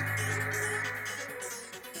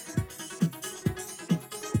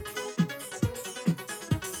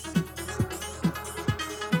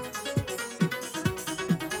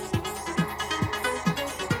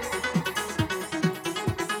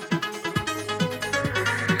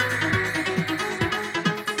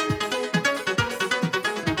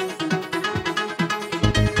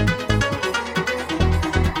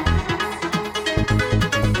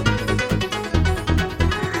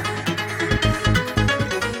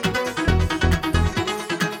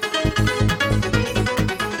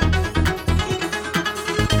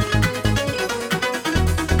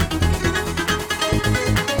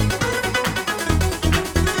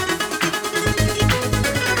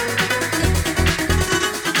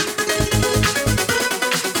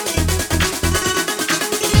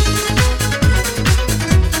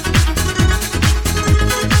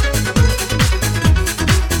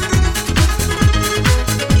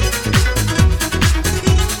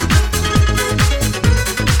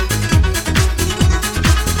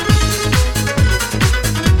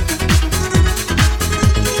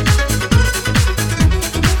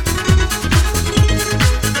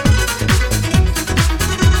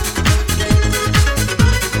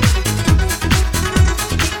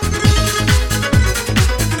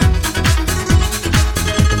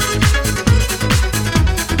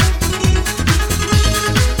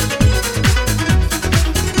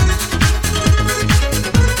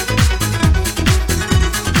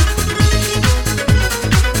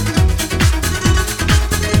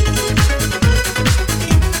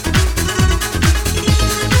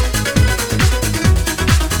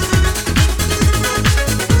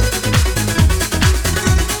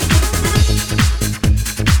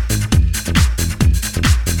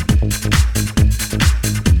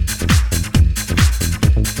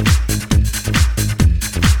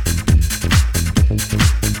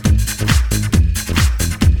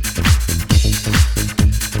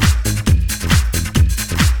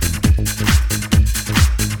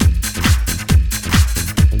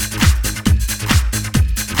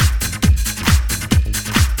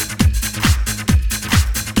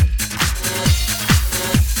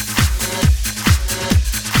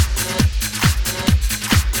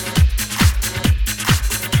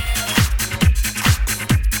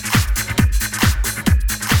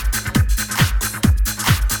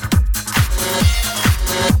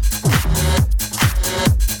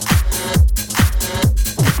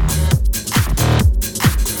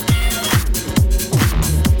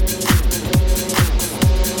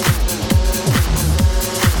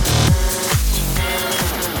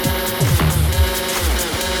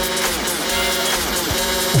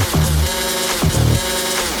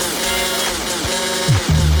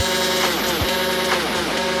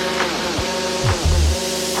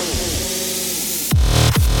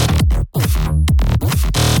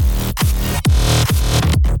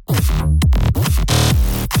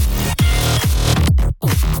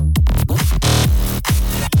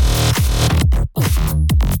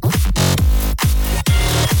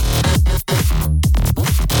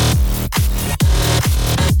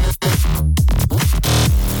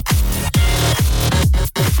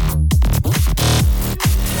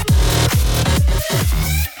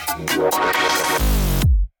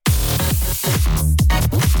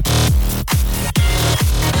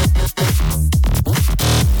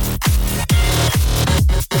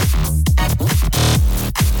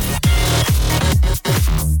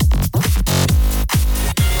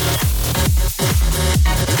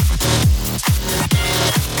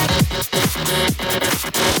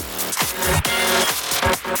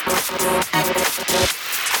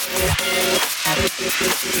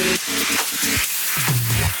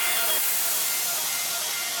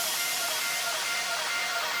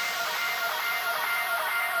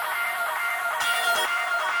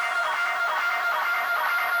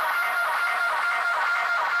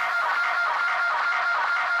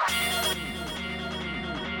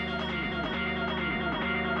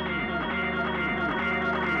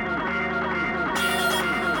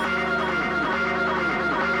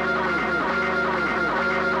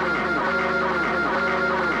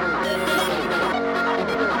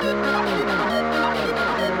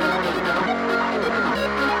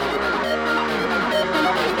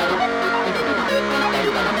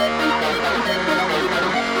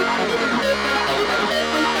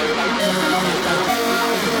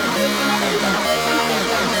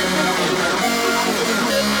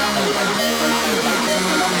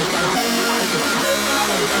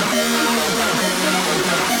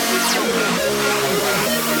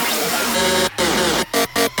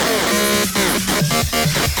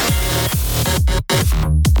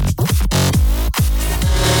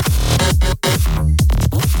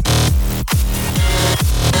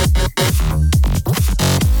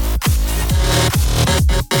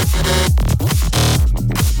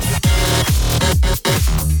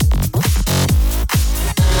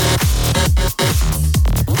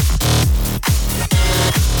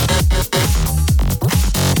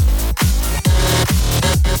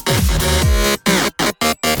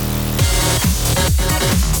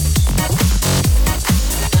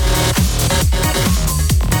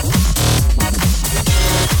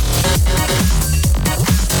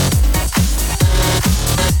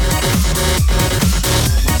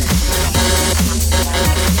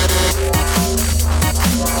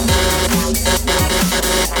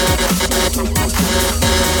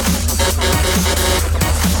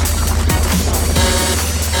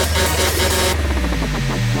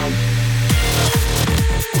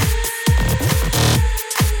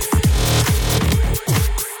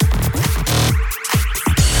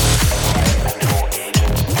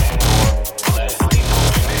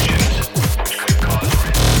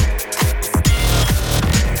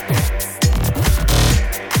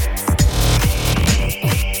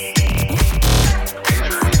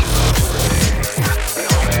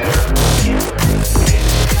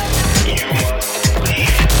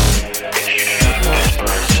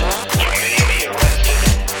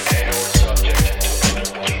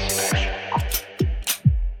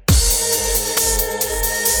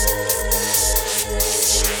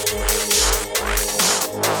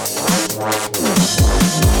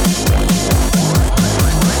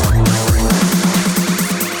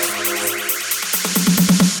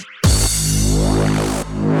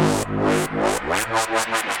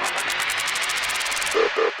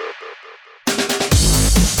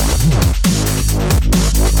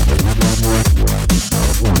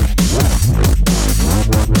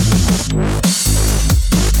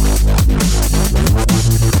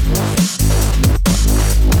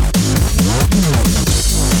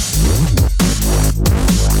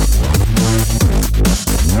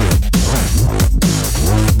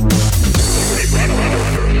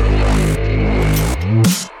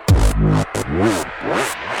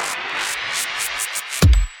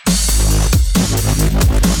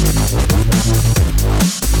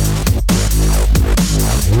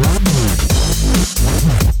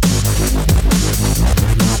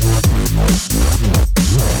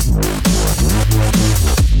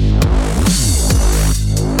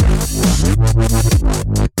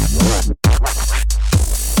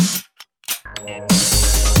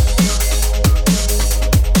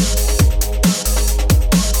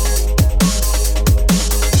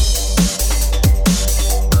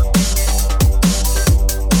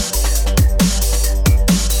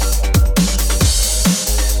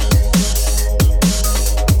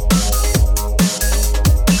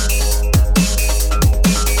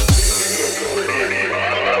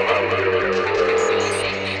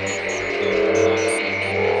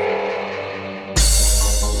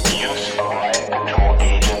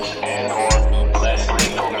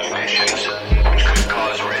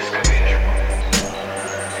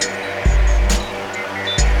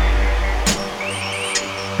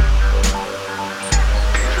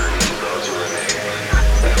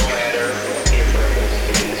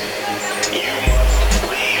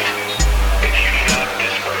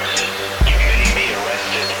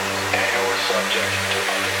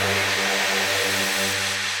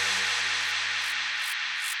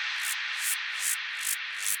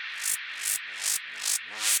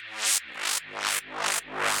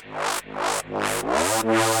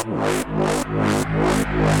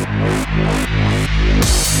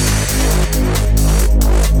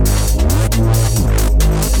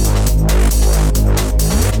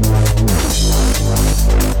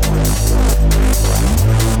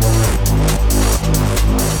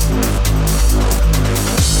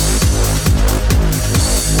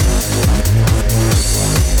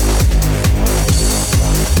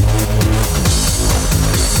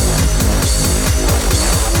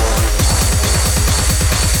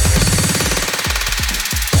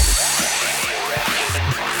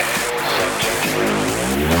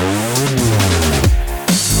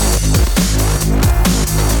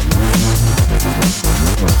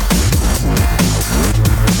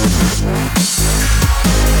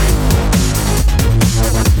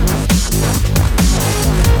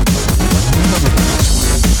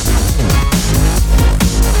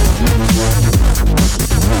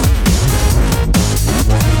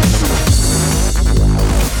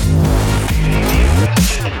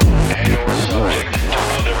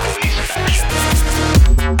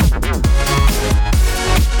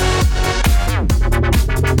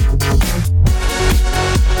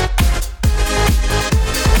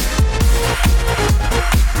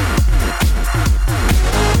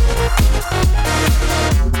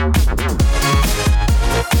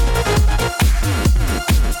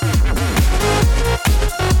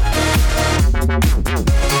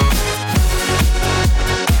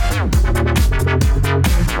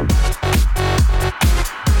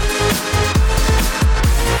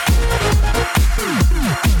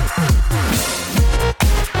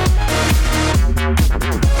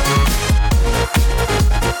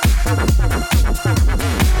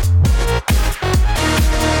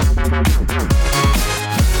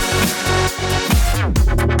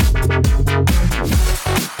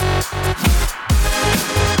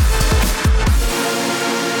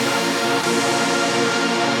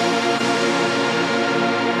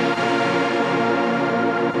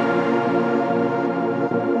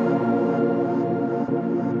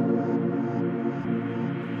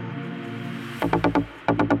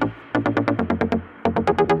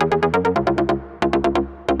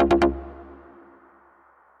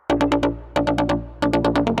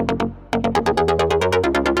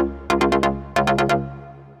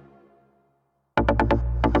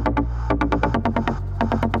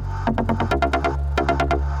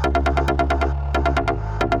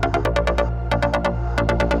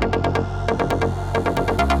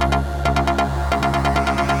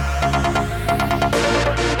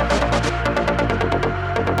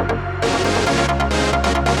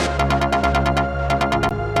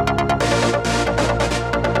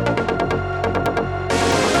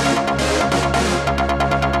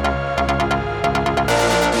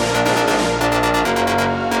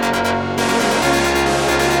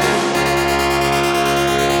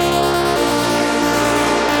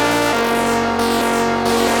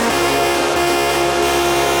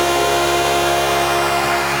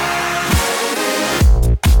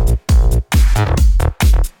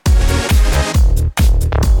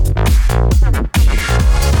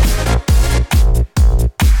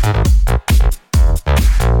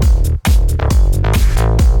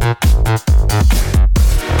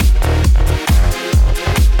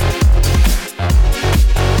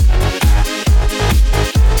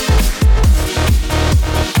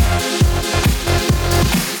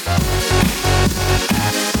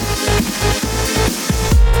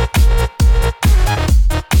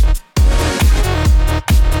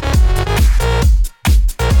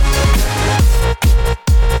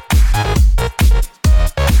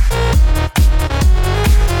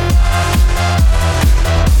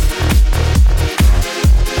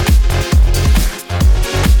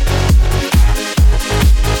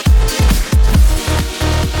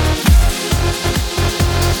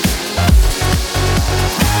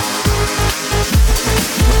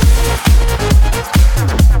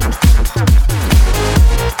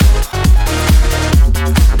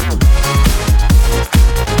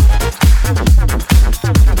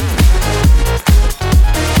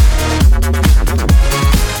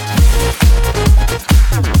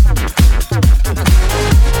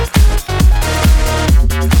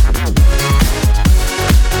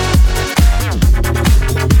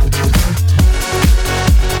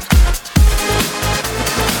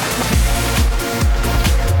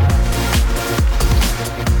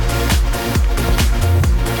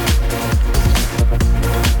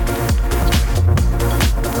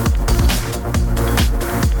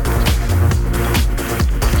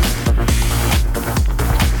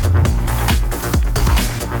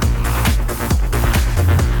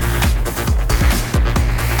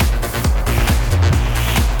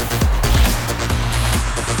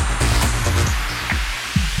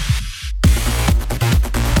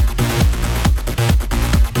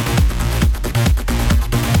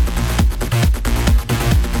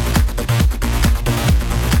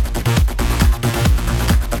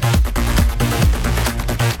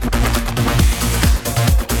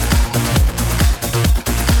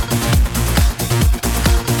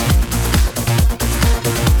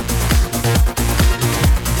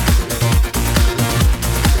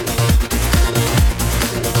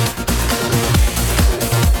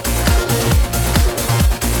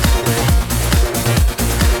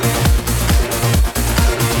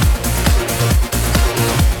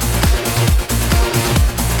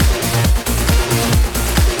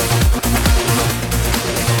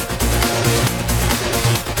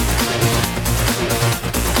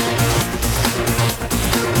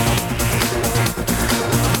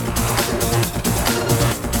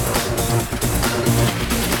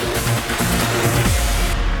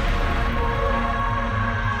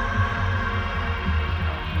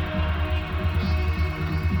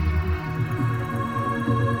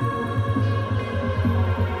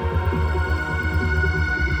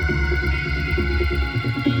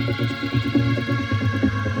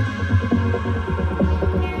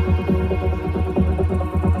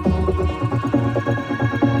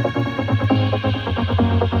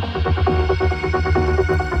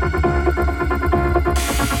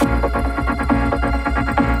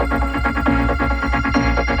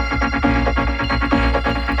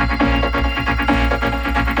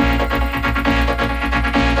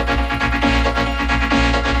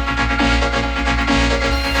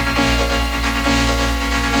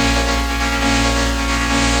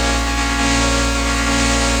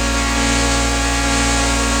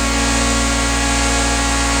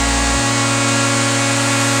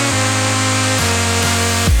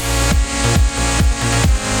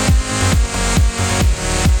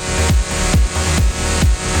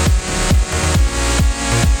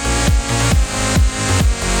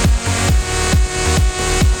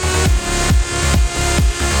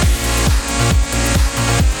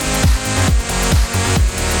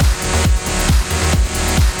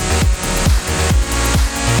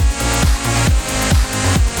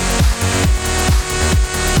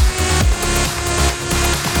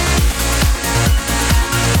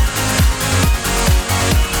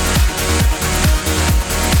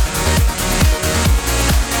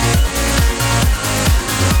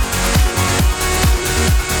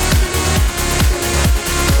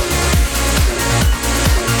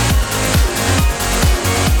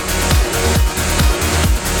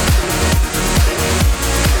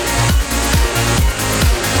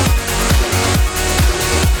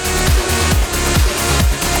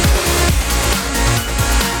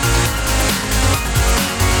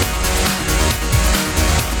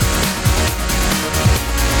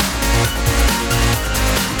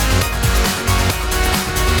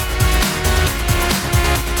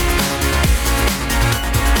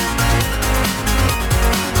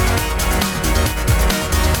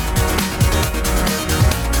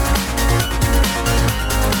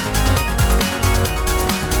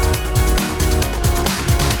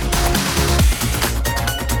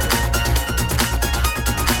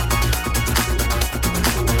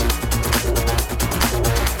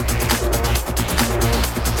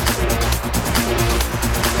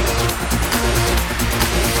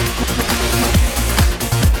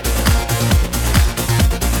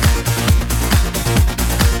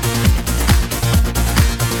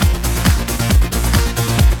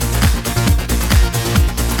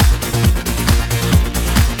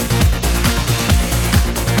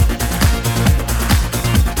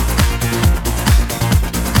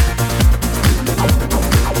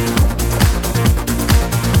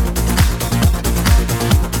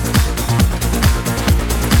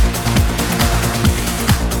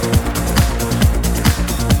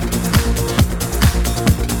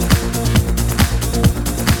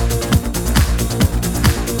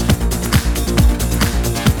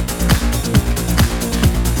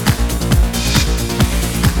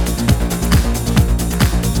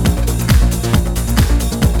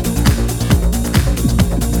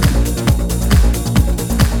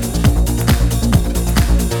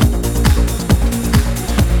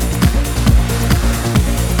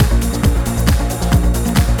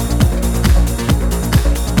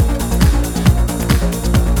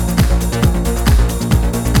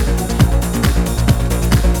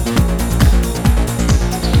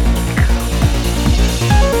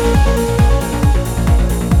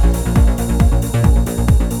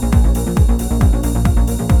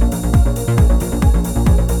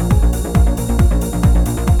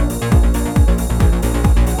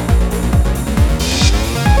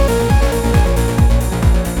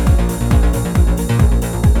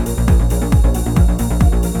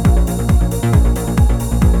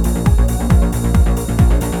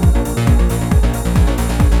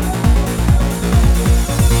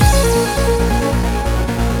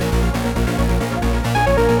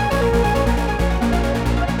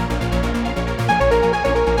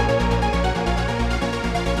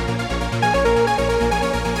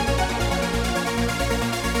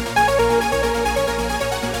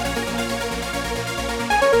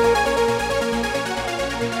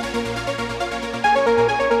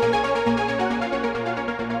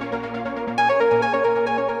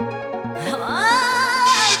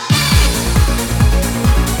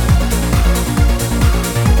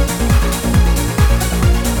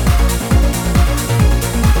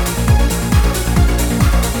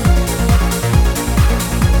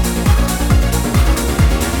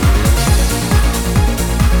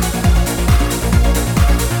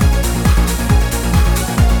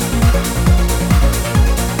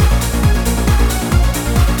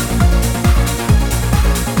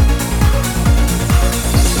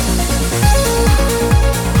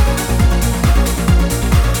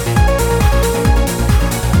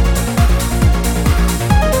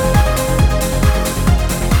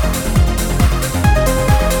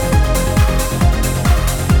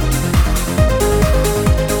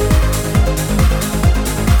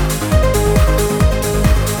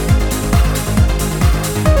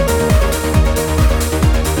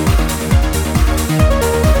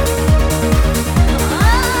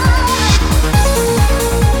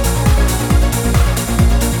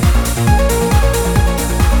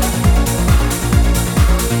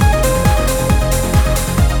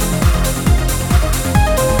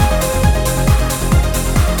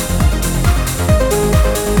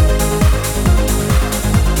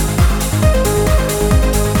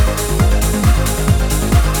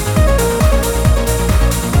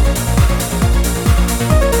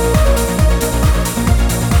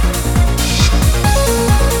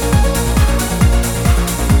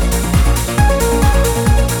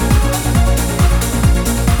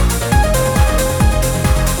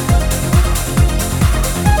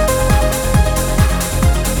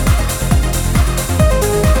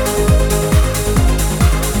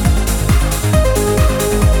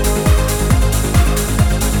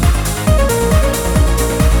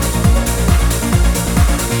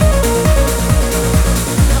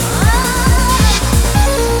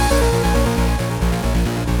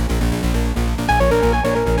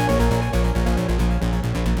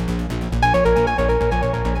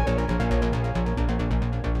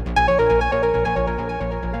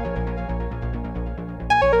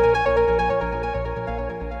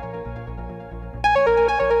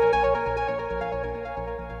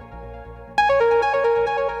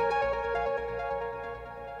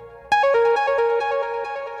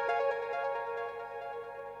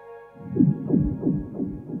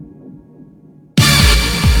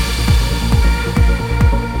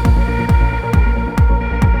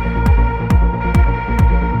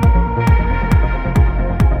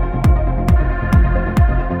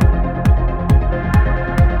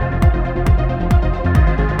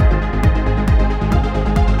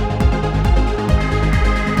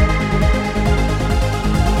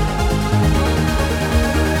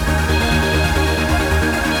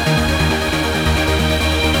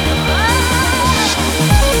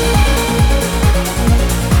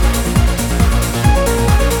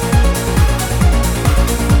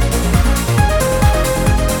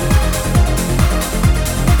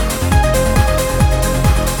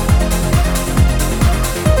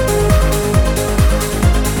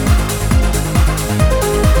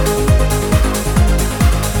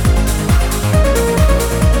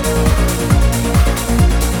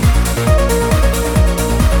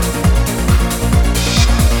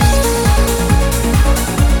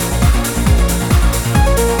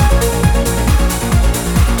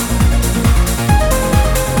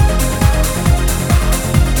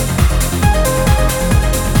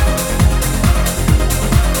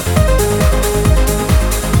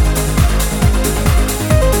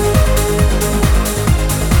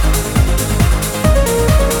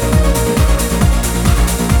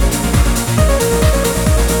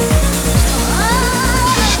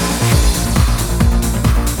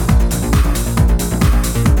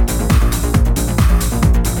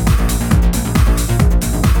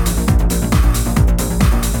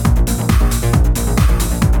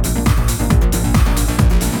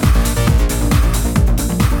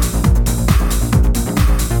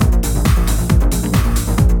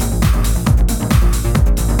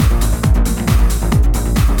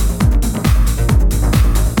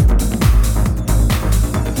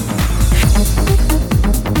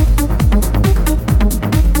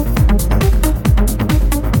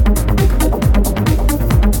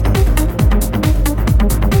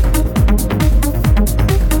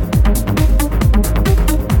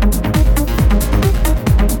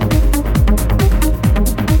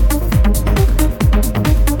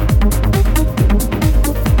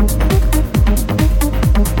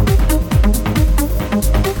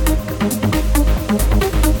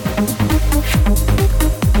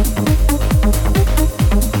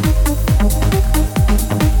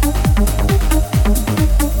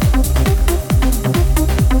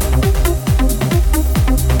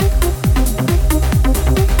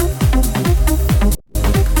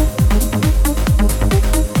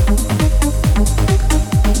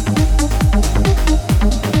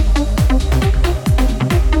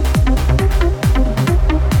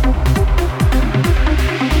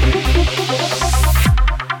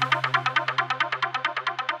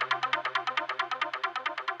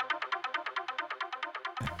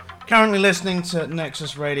 Currently listening to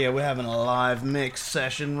Nexus Radio. We're having a live mix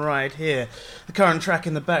session right here. The current track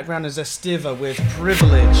in the background is Estiva with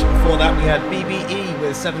Privilege. Before that we had BBE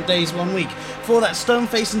with 7 Days 1 Week. Before that,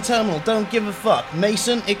 Stoneface and Terminal, Don't Give a Fuck.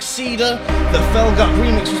 Mason, Exceeder, the Felgut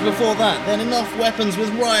remix was before that. Then Enough Weapons with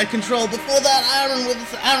Riot Control. Before that,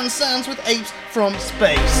 Aaron Sands with Apes from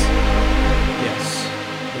Space.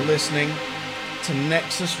 Yes, you're listening to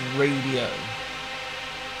Nexus Radio.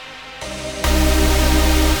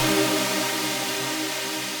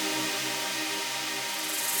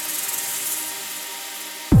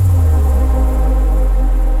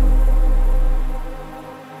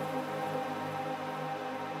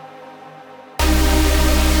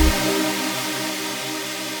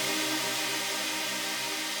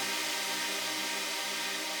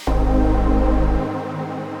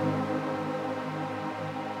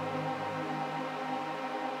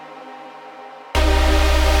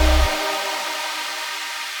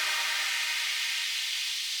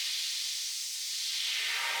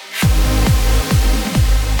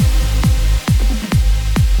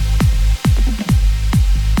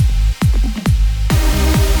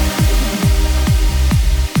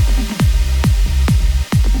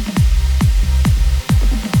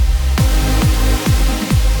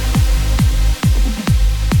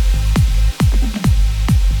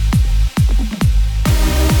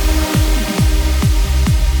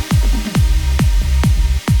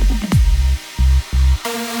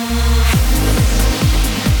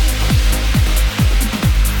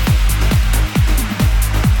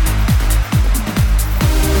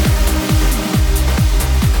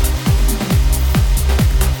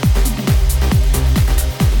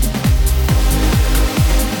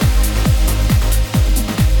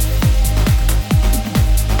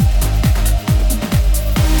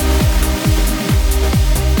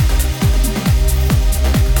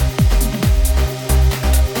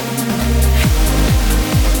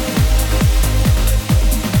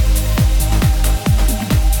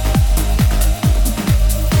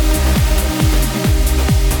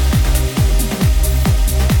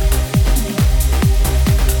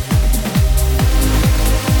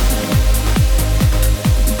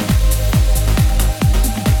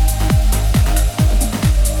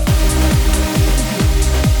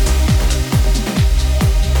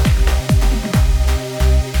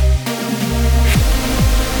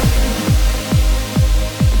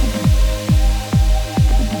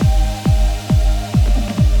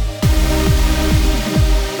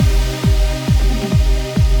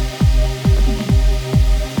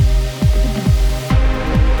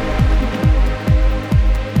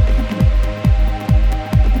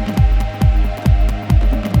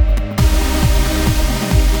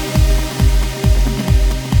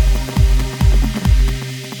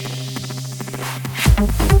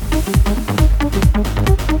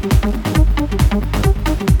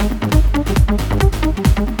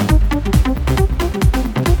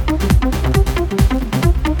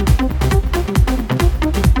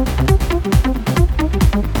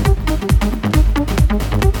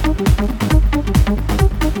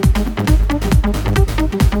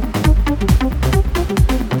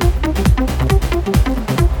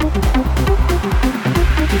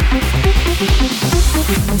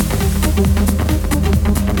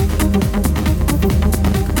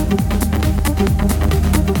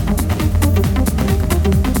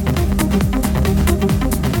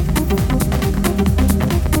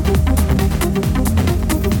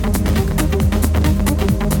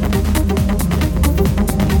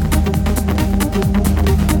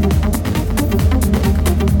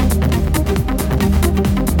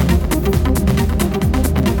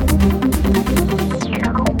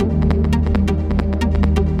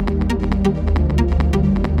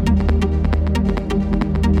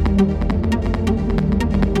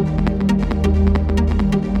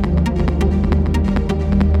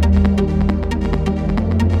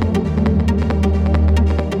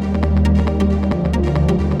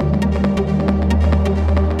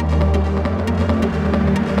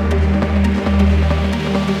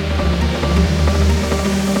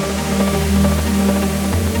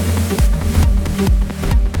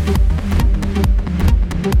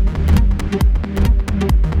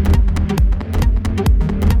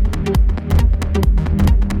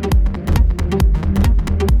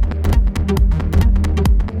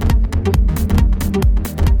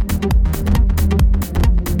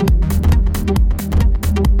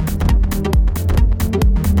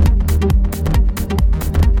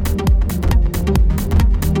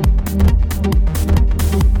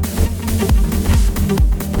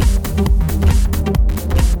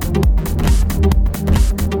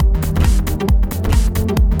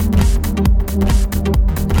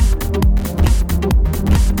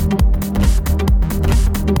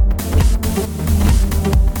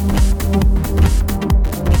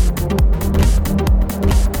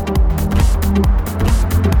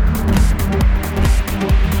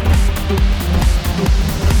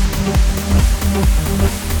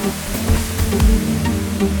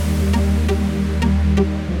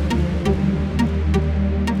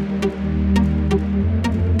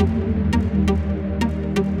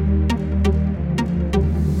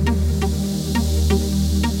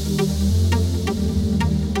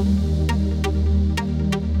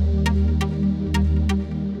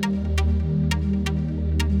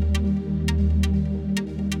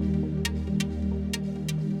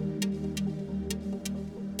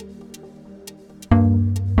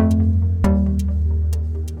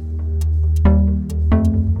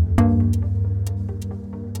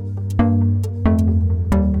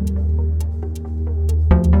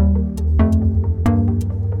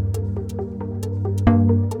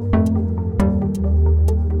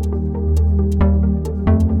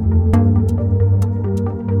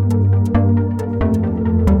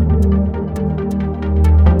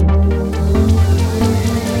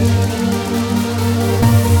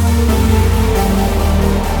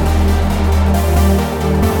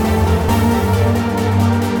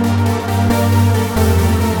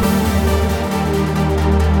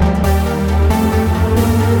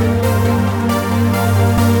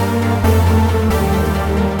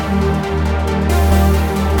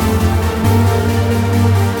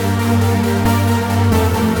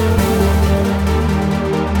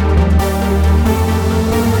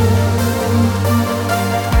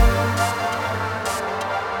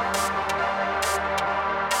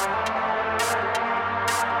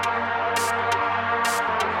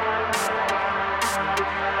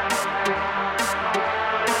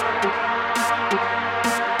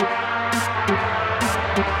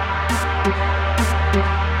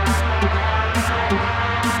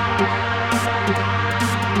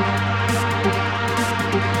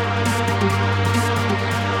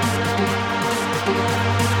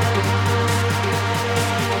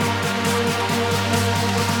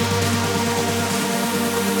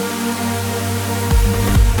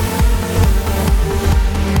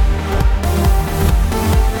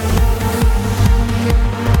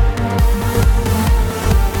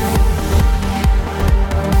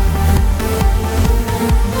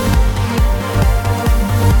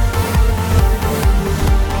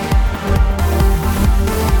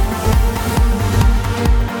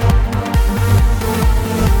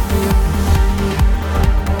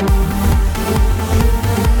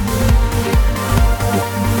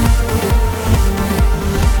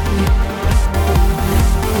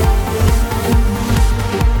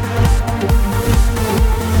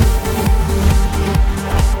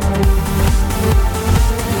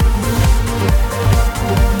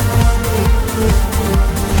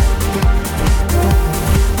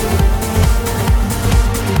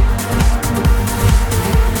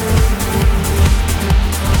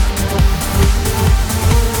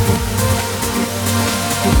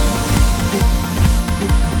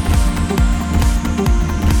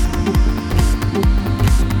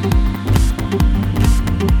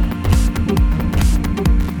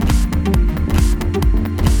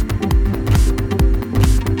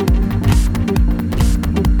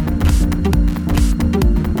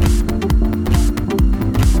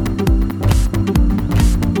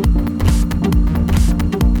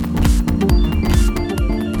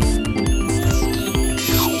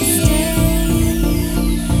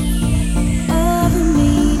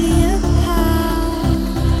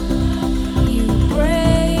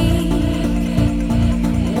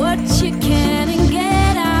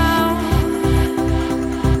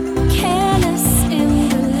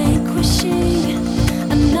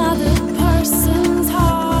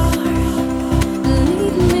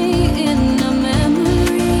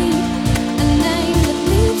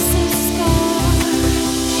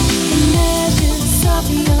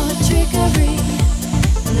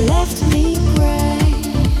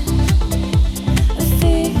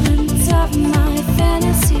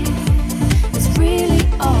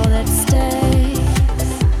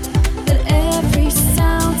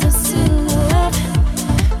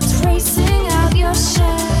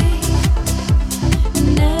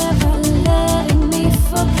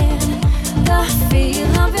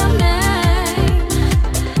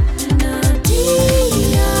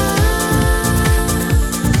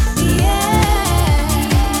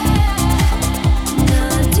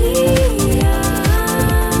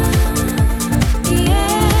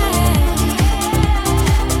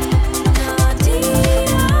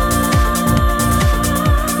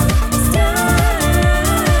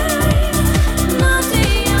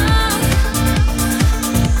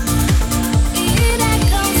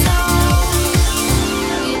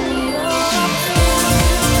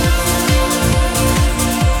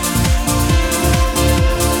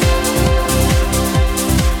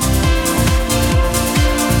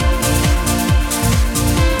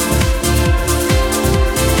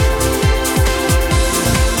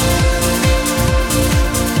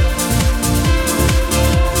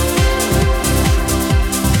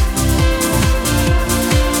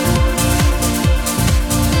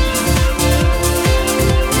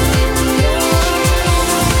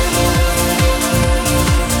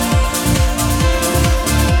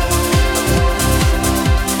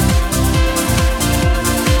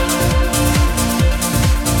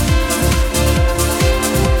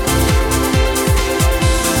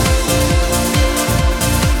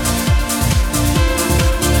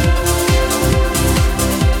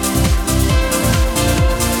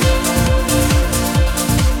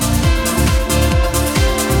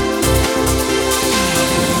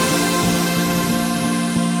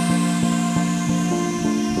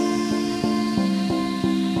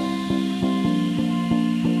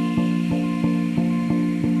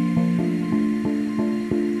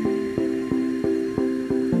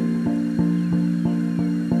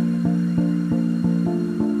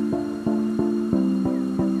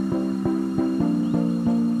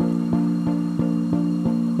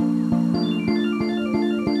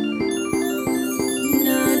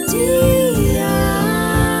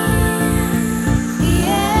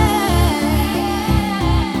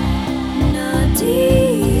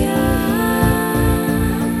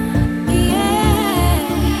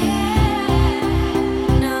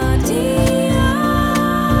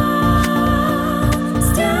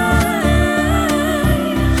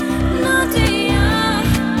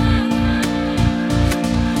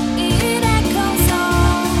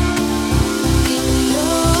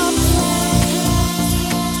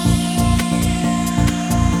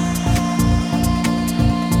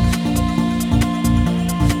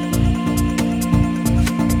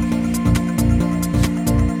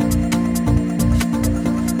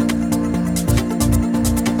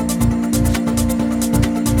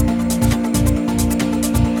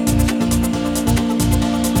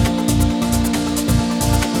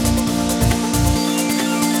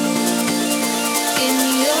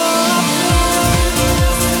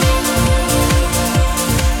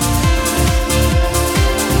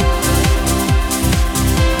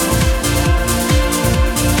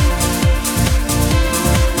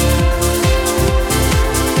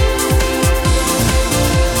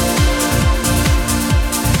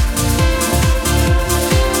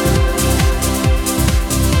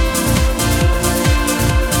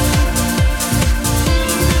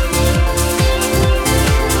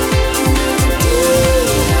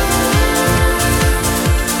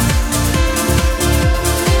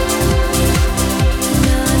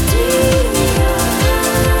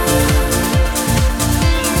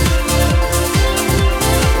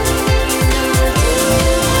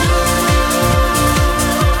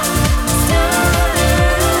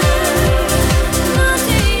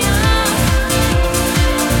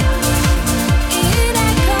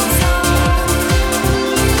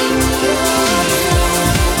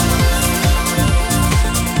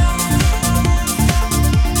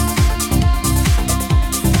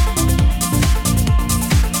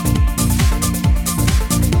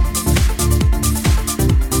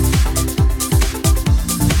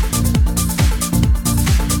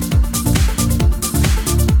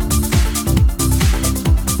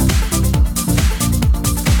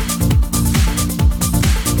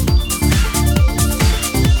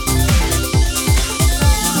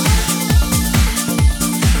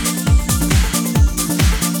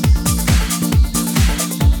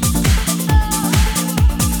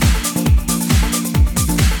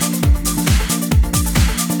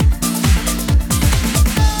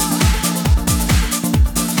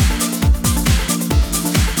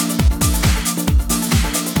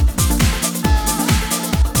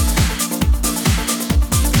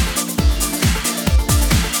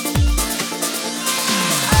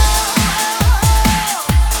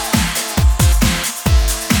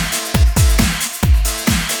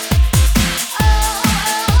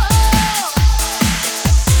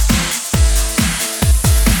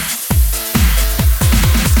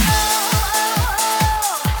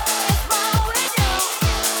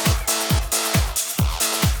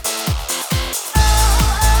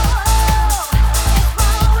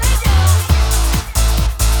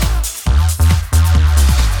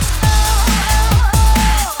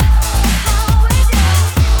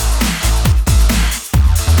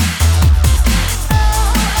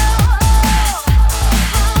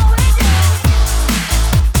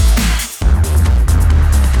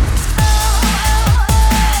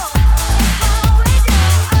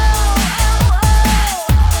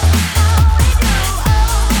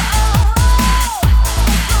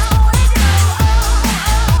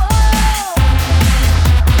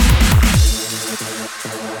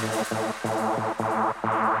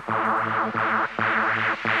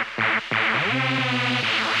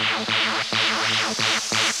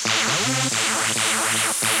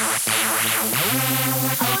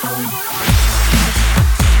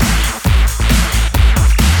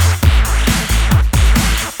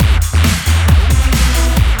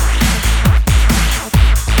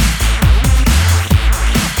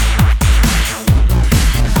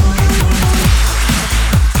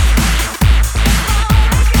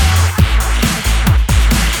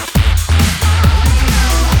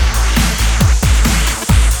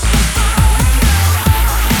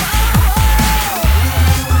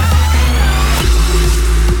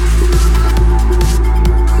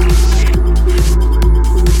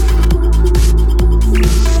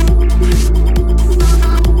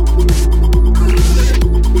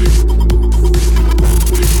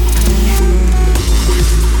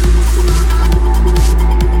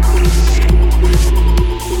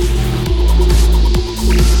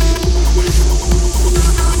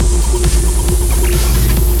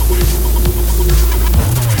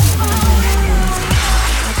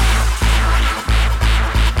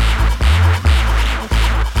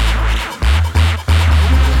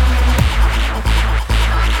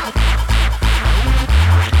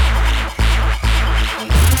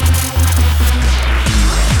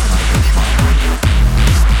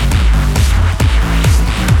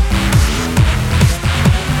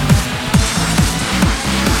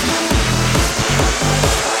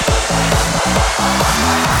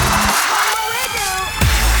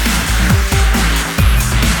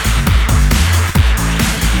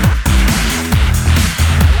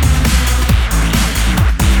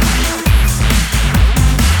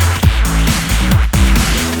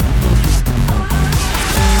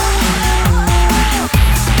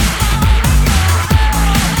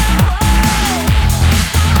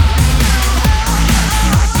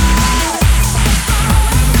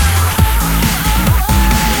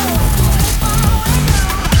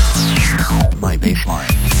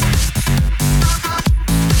 baseline.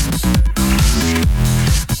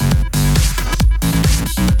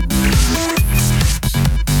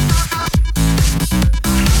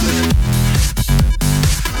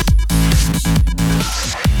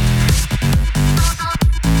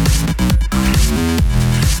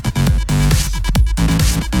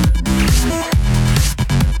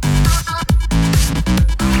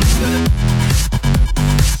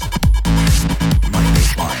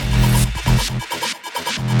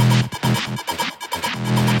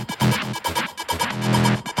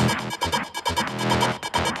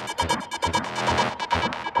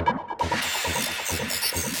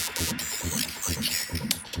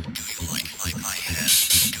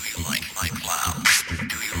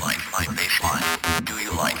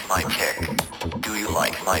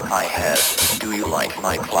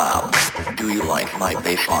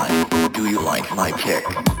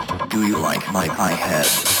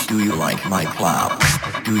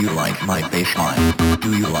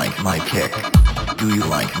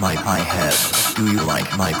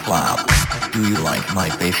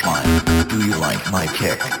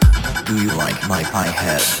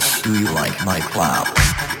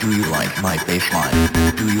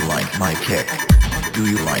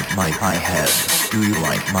 Do you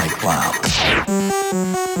like my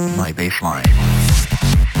baseline?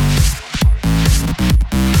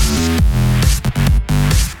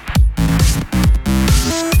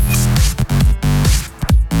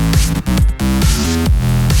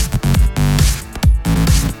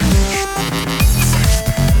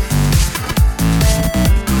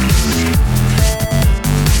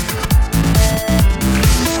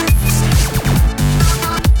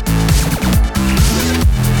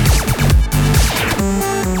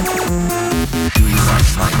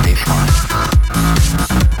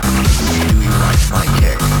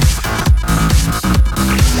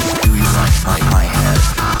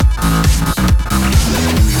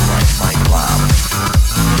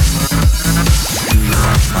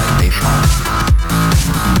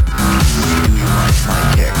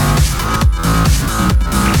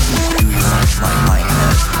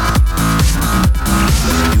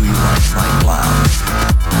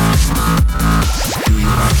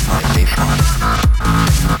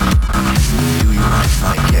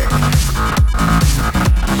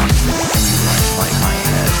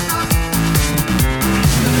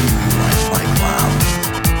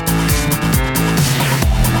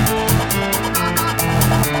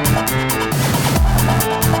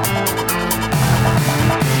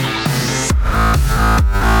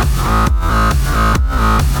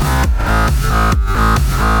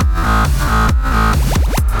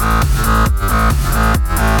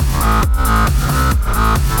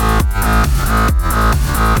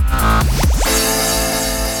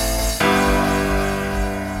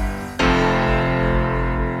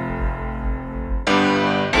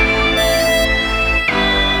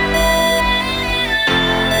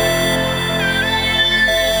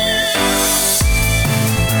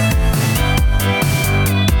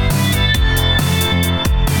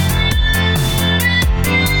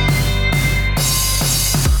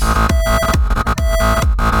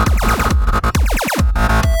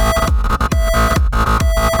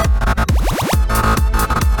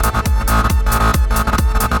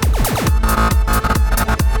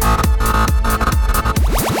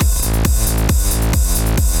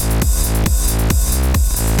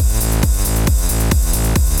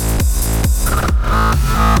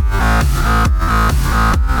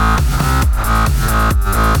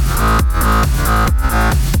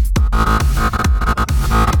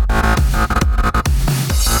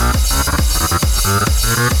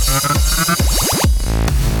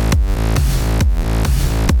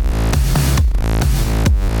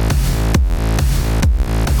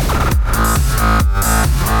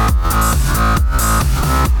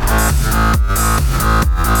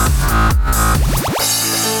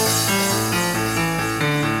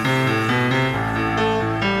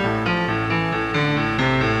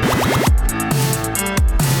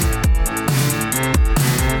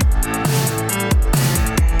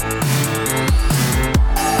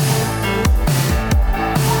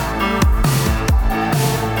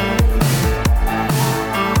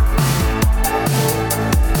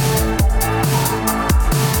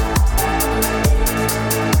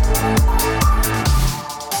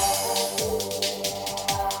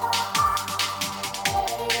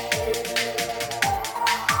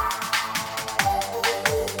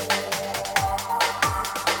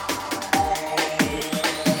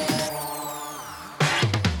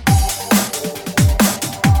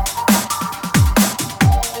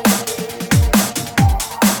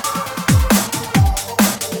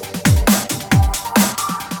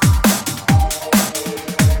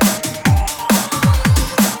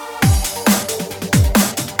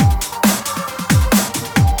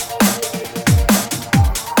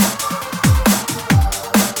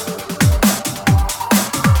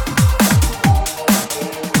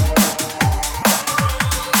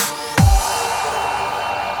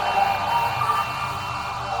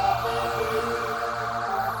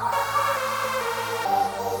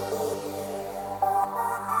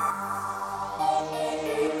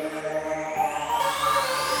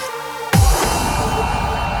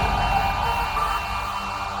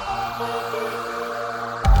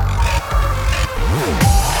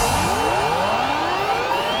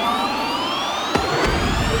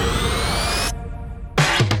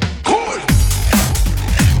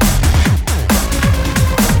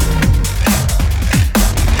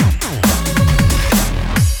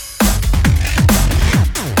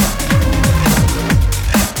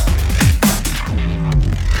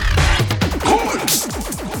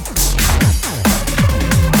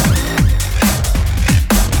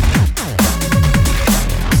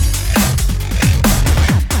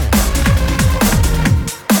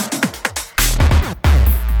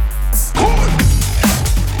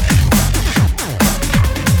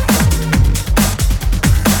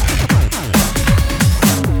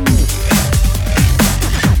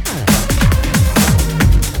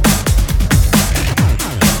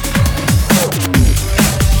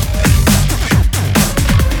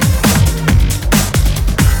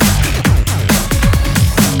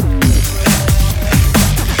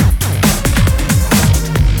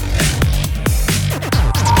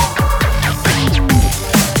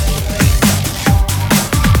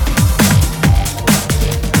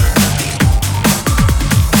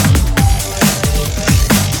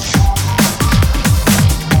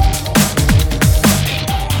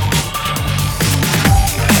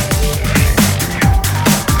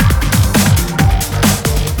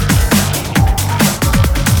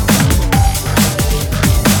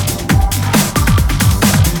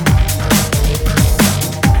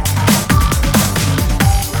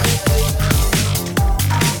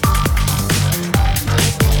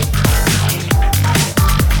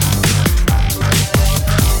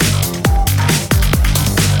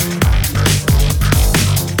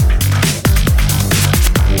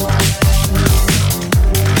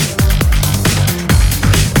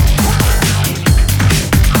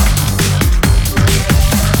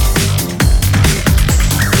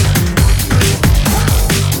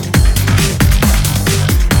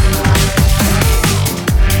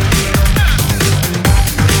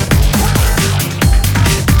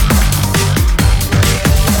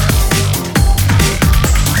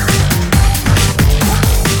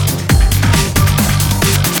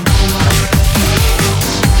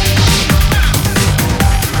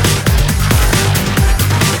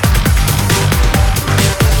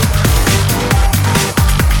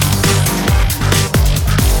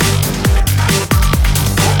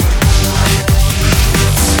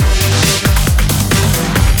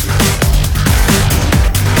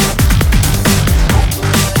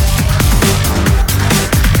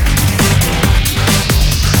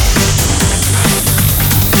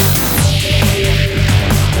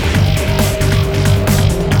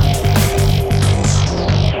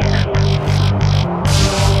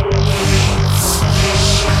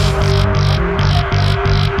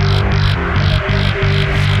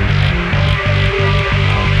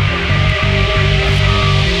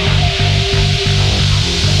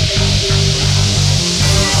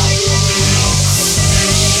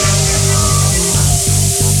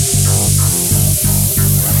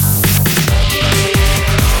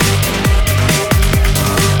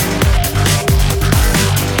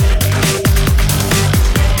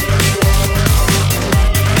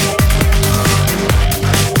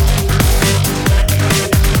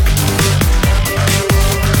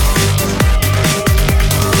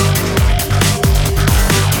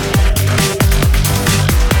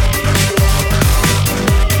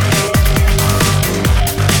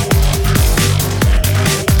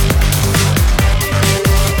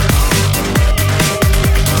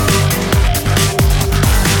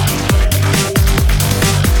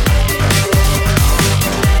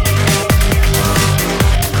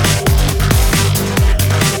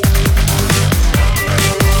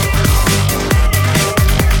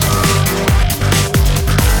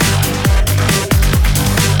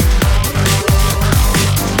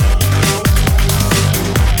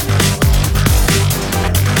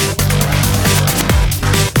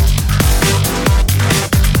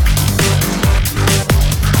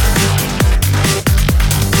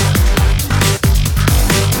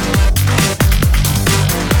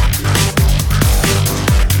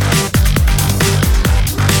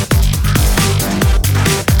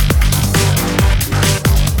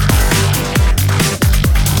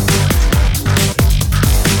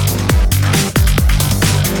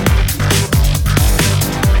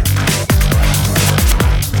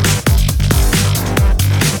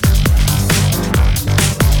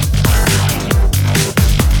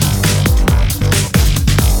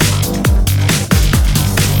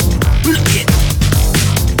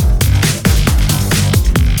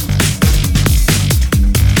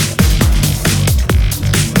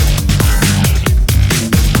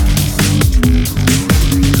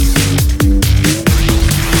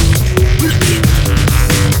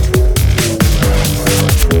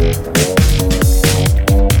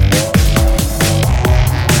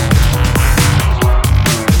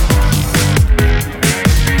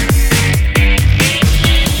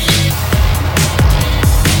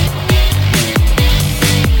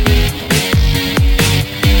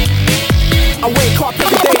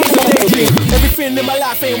 Everything in my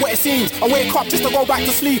life ain't what it seems. I wake up just to go back to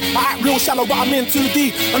sleep. I act real shallow but I'm in too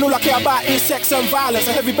deep. And all I care about is sex and violence.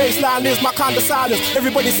 A heavy baseline is my kind of silence.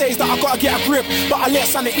 Everybody says that I gotta get a grip, but I let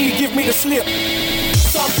sanity give me the slip.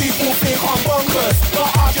 Some people think I'm bonkers, but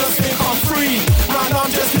I just think I'm free. Man, I'm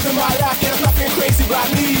just living my life, there's nothing crazy about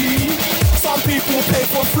me. Some people pay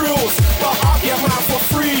for thrills, but I get mine for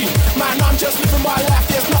free. Man, I'm just living my life,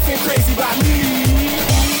 there's nothing crazy about me.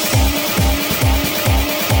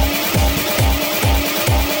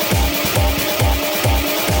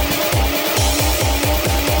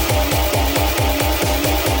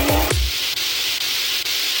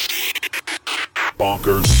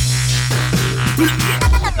 Bonkers.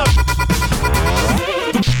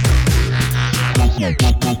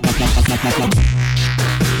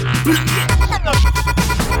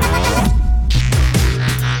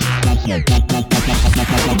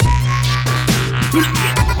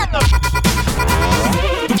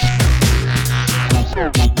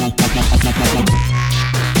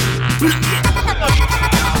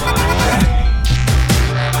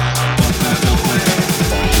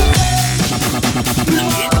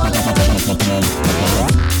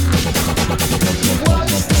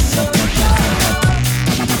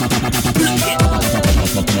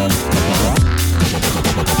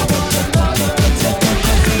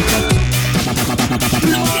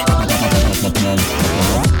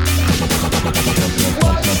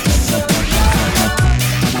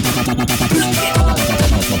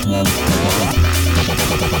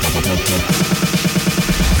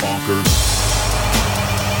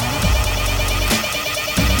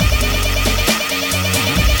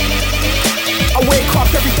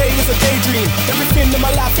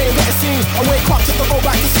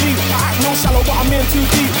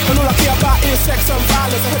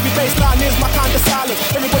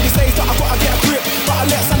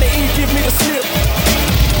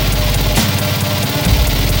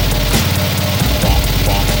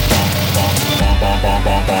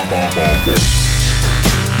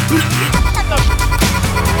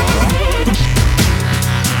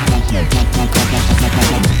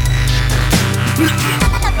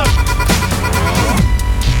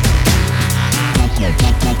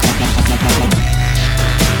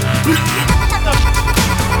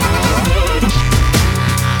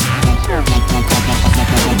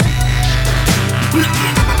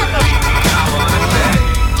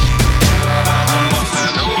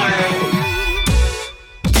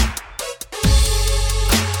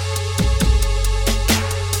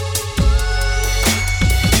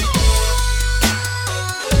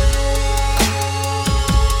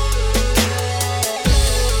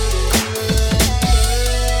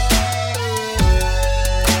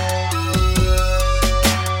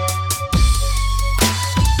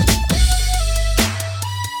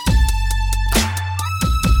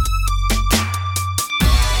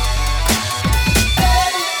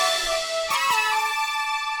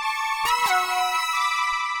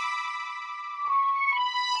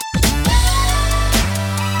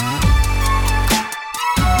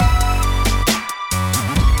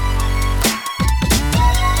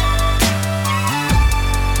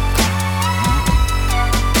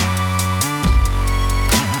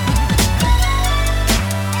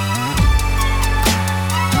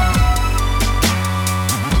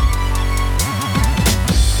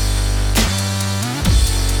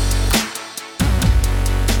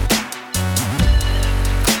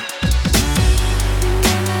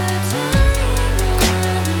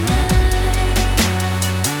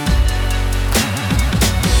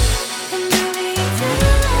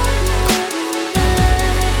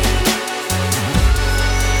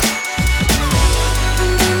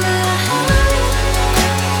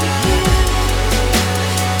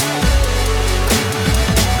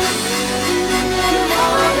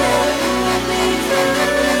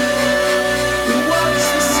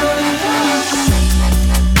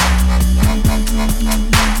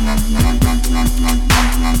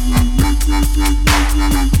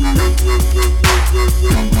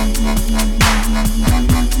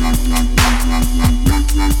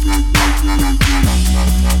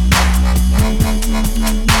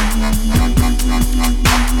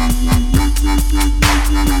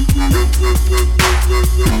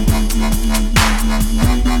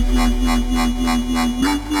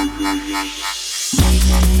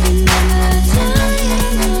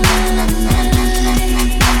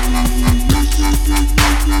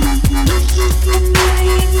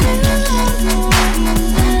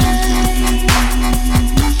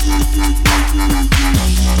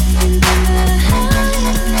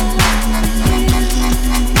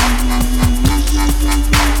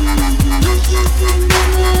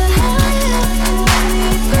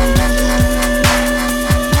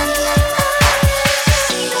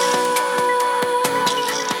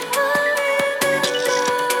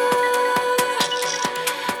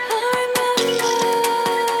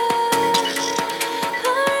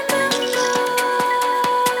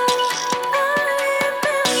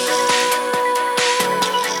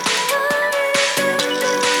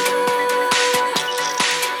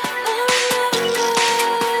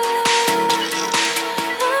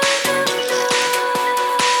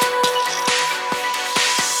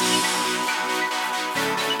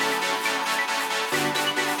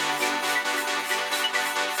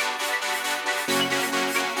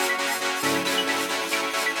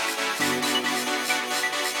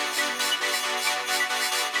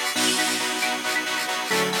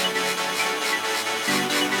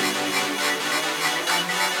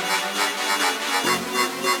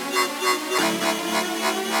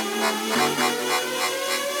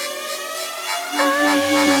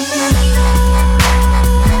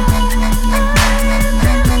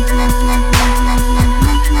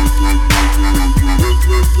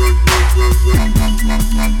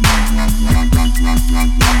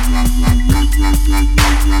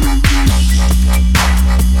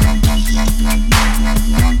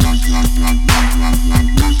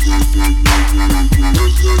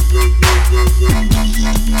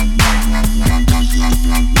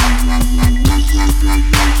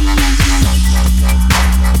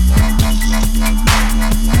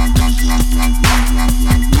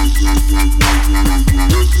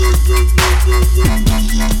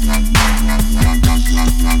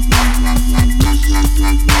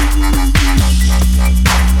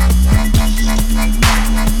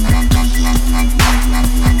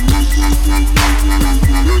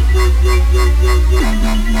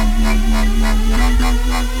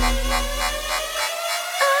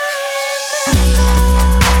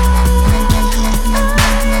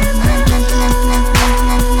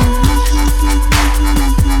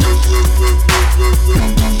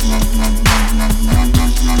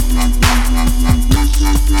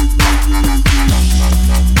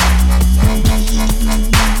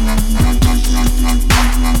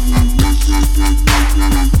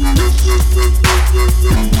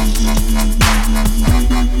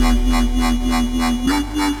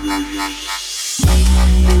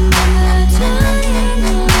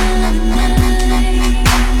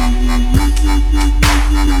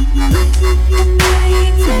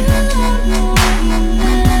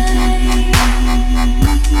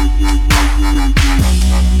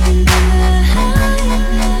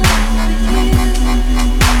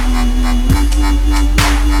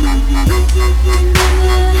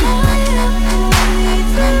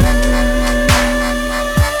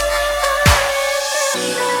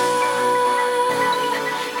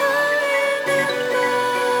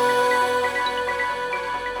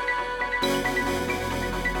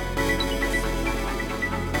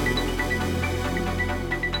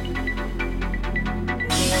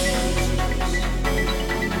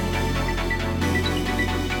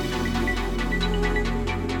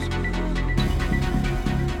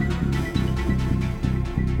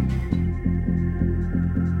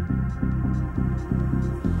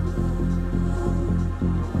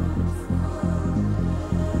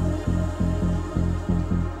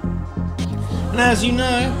 And as you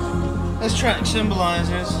know, this track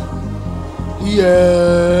symbolises the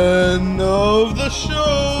end of the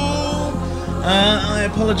show. I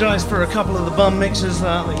apologise for a couple of the bum mixes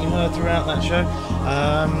that you heard throughout that show.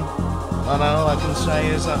 And all I can say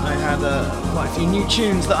is that I had quite a few new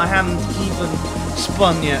tunes that I hadn't even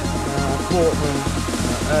spun yet. Bought them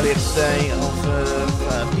earlier today off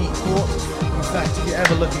of Beatport. In fact, if you're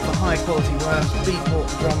ever looking for high quality work, Beatport,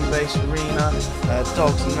 Drum and Bass Arena,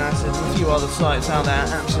 Dogs and Massive, and a few other sites out there,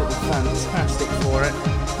 absolutely fantastic for it.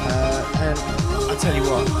 And I tell you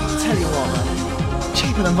what, man,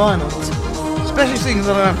 cheaper than vinyl, especially things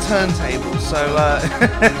that don't have turntables. So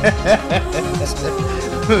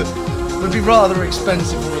would be rather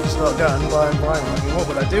expensive for me to start going and buying vinyl. I mean, what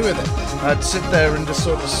would I do with it? I'd sit there and just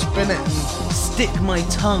sort of spin it and stick my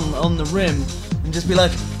tongue on the rim and just be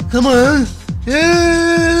like, come on. That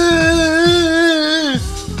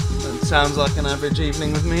sounds like an average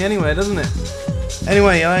evening with me anyway, doesn't it?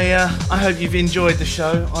 Anyway, I hope you've enjoyed the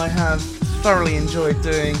show. I have thoroughly enjoyed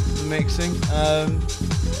doing the mixing.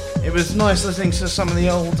 It was nice listening to some of the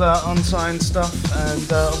old unsigned stuff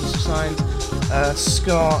and obviously signed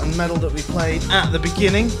ska and metal that we played at the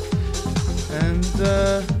beginning. And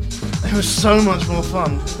it was so much more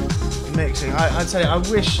fun mixing. I'd say I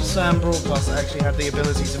wish Sam Broadcaster actually had the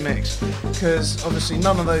ability to mix, because obviously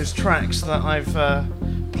none of those tracks that I've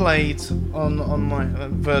played on my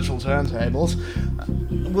virtual turntables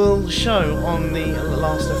will show on the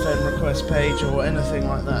Last FM request page or anything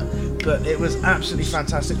like that. But it was absolutely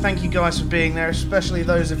fantastic. Thank you guys for being there, especially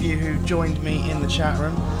those of you who joined me in the chat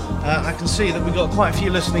room. I can see that we've got quite a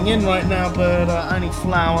few listening in right now, but only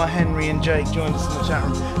Flower, Henry and Jake joined us in the chat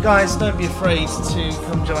room. Guys, don't be afraid to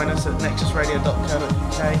come join us at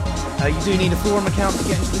nexusradio.co.uk. You do need a forum account to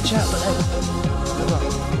get into the chat, but hey, good luck.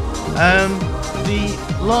 The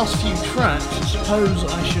last few tracks, I suppose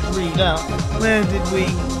I should read out. Where did we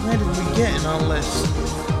get in our list?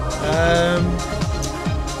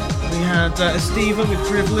 We had Estiva with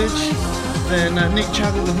Privilege, then Nick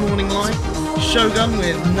Chapel with Morning Light, Shogun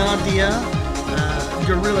with Nadia,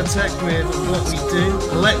 Gorilla Tech with What We Do,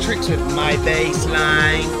 Electrics with My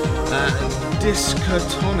Bassline,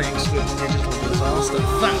 Discotonics with Digital Disaster,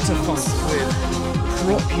 Factor Funk with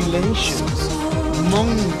Propulations,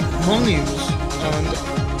 Mongoose and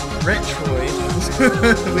Retroid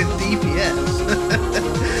with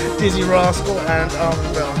DPS. Dizzy Rascal and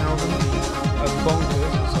Armin Velhausen.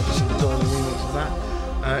 Bonkers. So just adore the remix of that.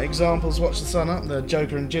 Examples: Watch the Sun Up, the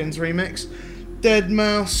Joker and Jins remix. Dead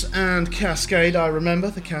Mouse and Cascade, I remember,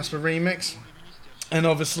 the Casper remix. And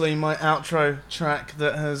obviously my outro track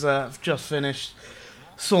that has just finished,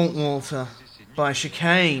 Saltwater by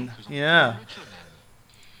Chicane. Yeah.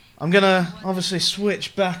 I'm going to obviously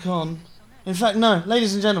switch back on. In fact, no,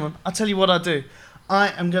 ladies and gentlemen, I'll tell you what I do.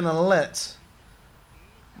 I am going to let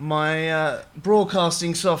my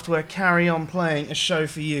broadcasting software carry on playing a show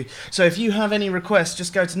for you. So if you have any requests,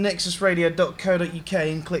 just go to nexusradio.co.uk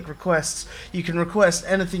and click requests. You can request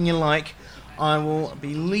anything you like. I will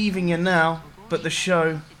be leaving you now, but the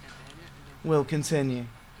show will continue.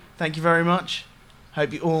 Thank you very much.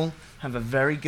 Hope you all have a very good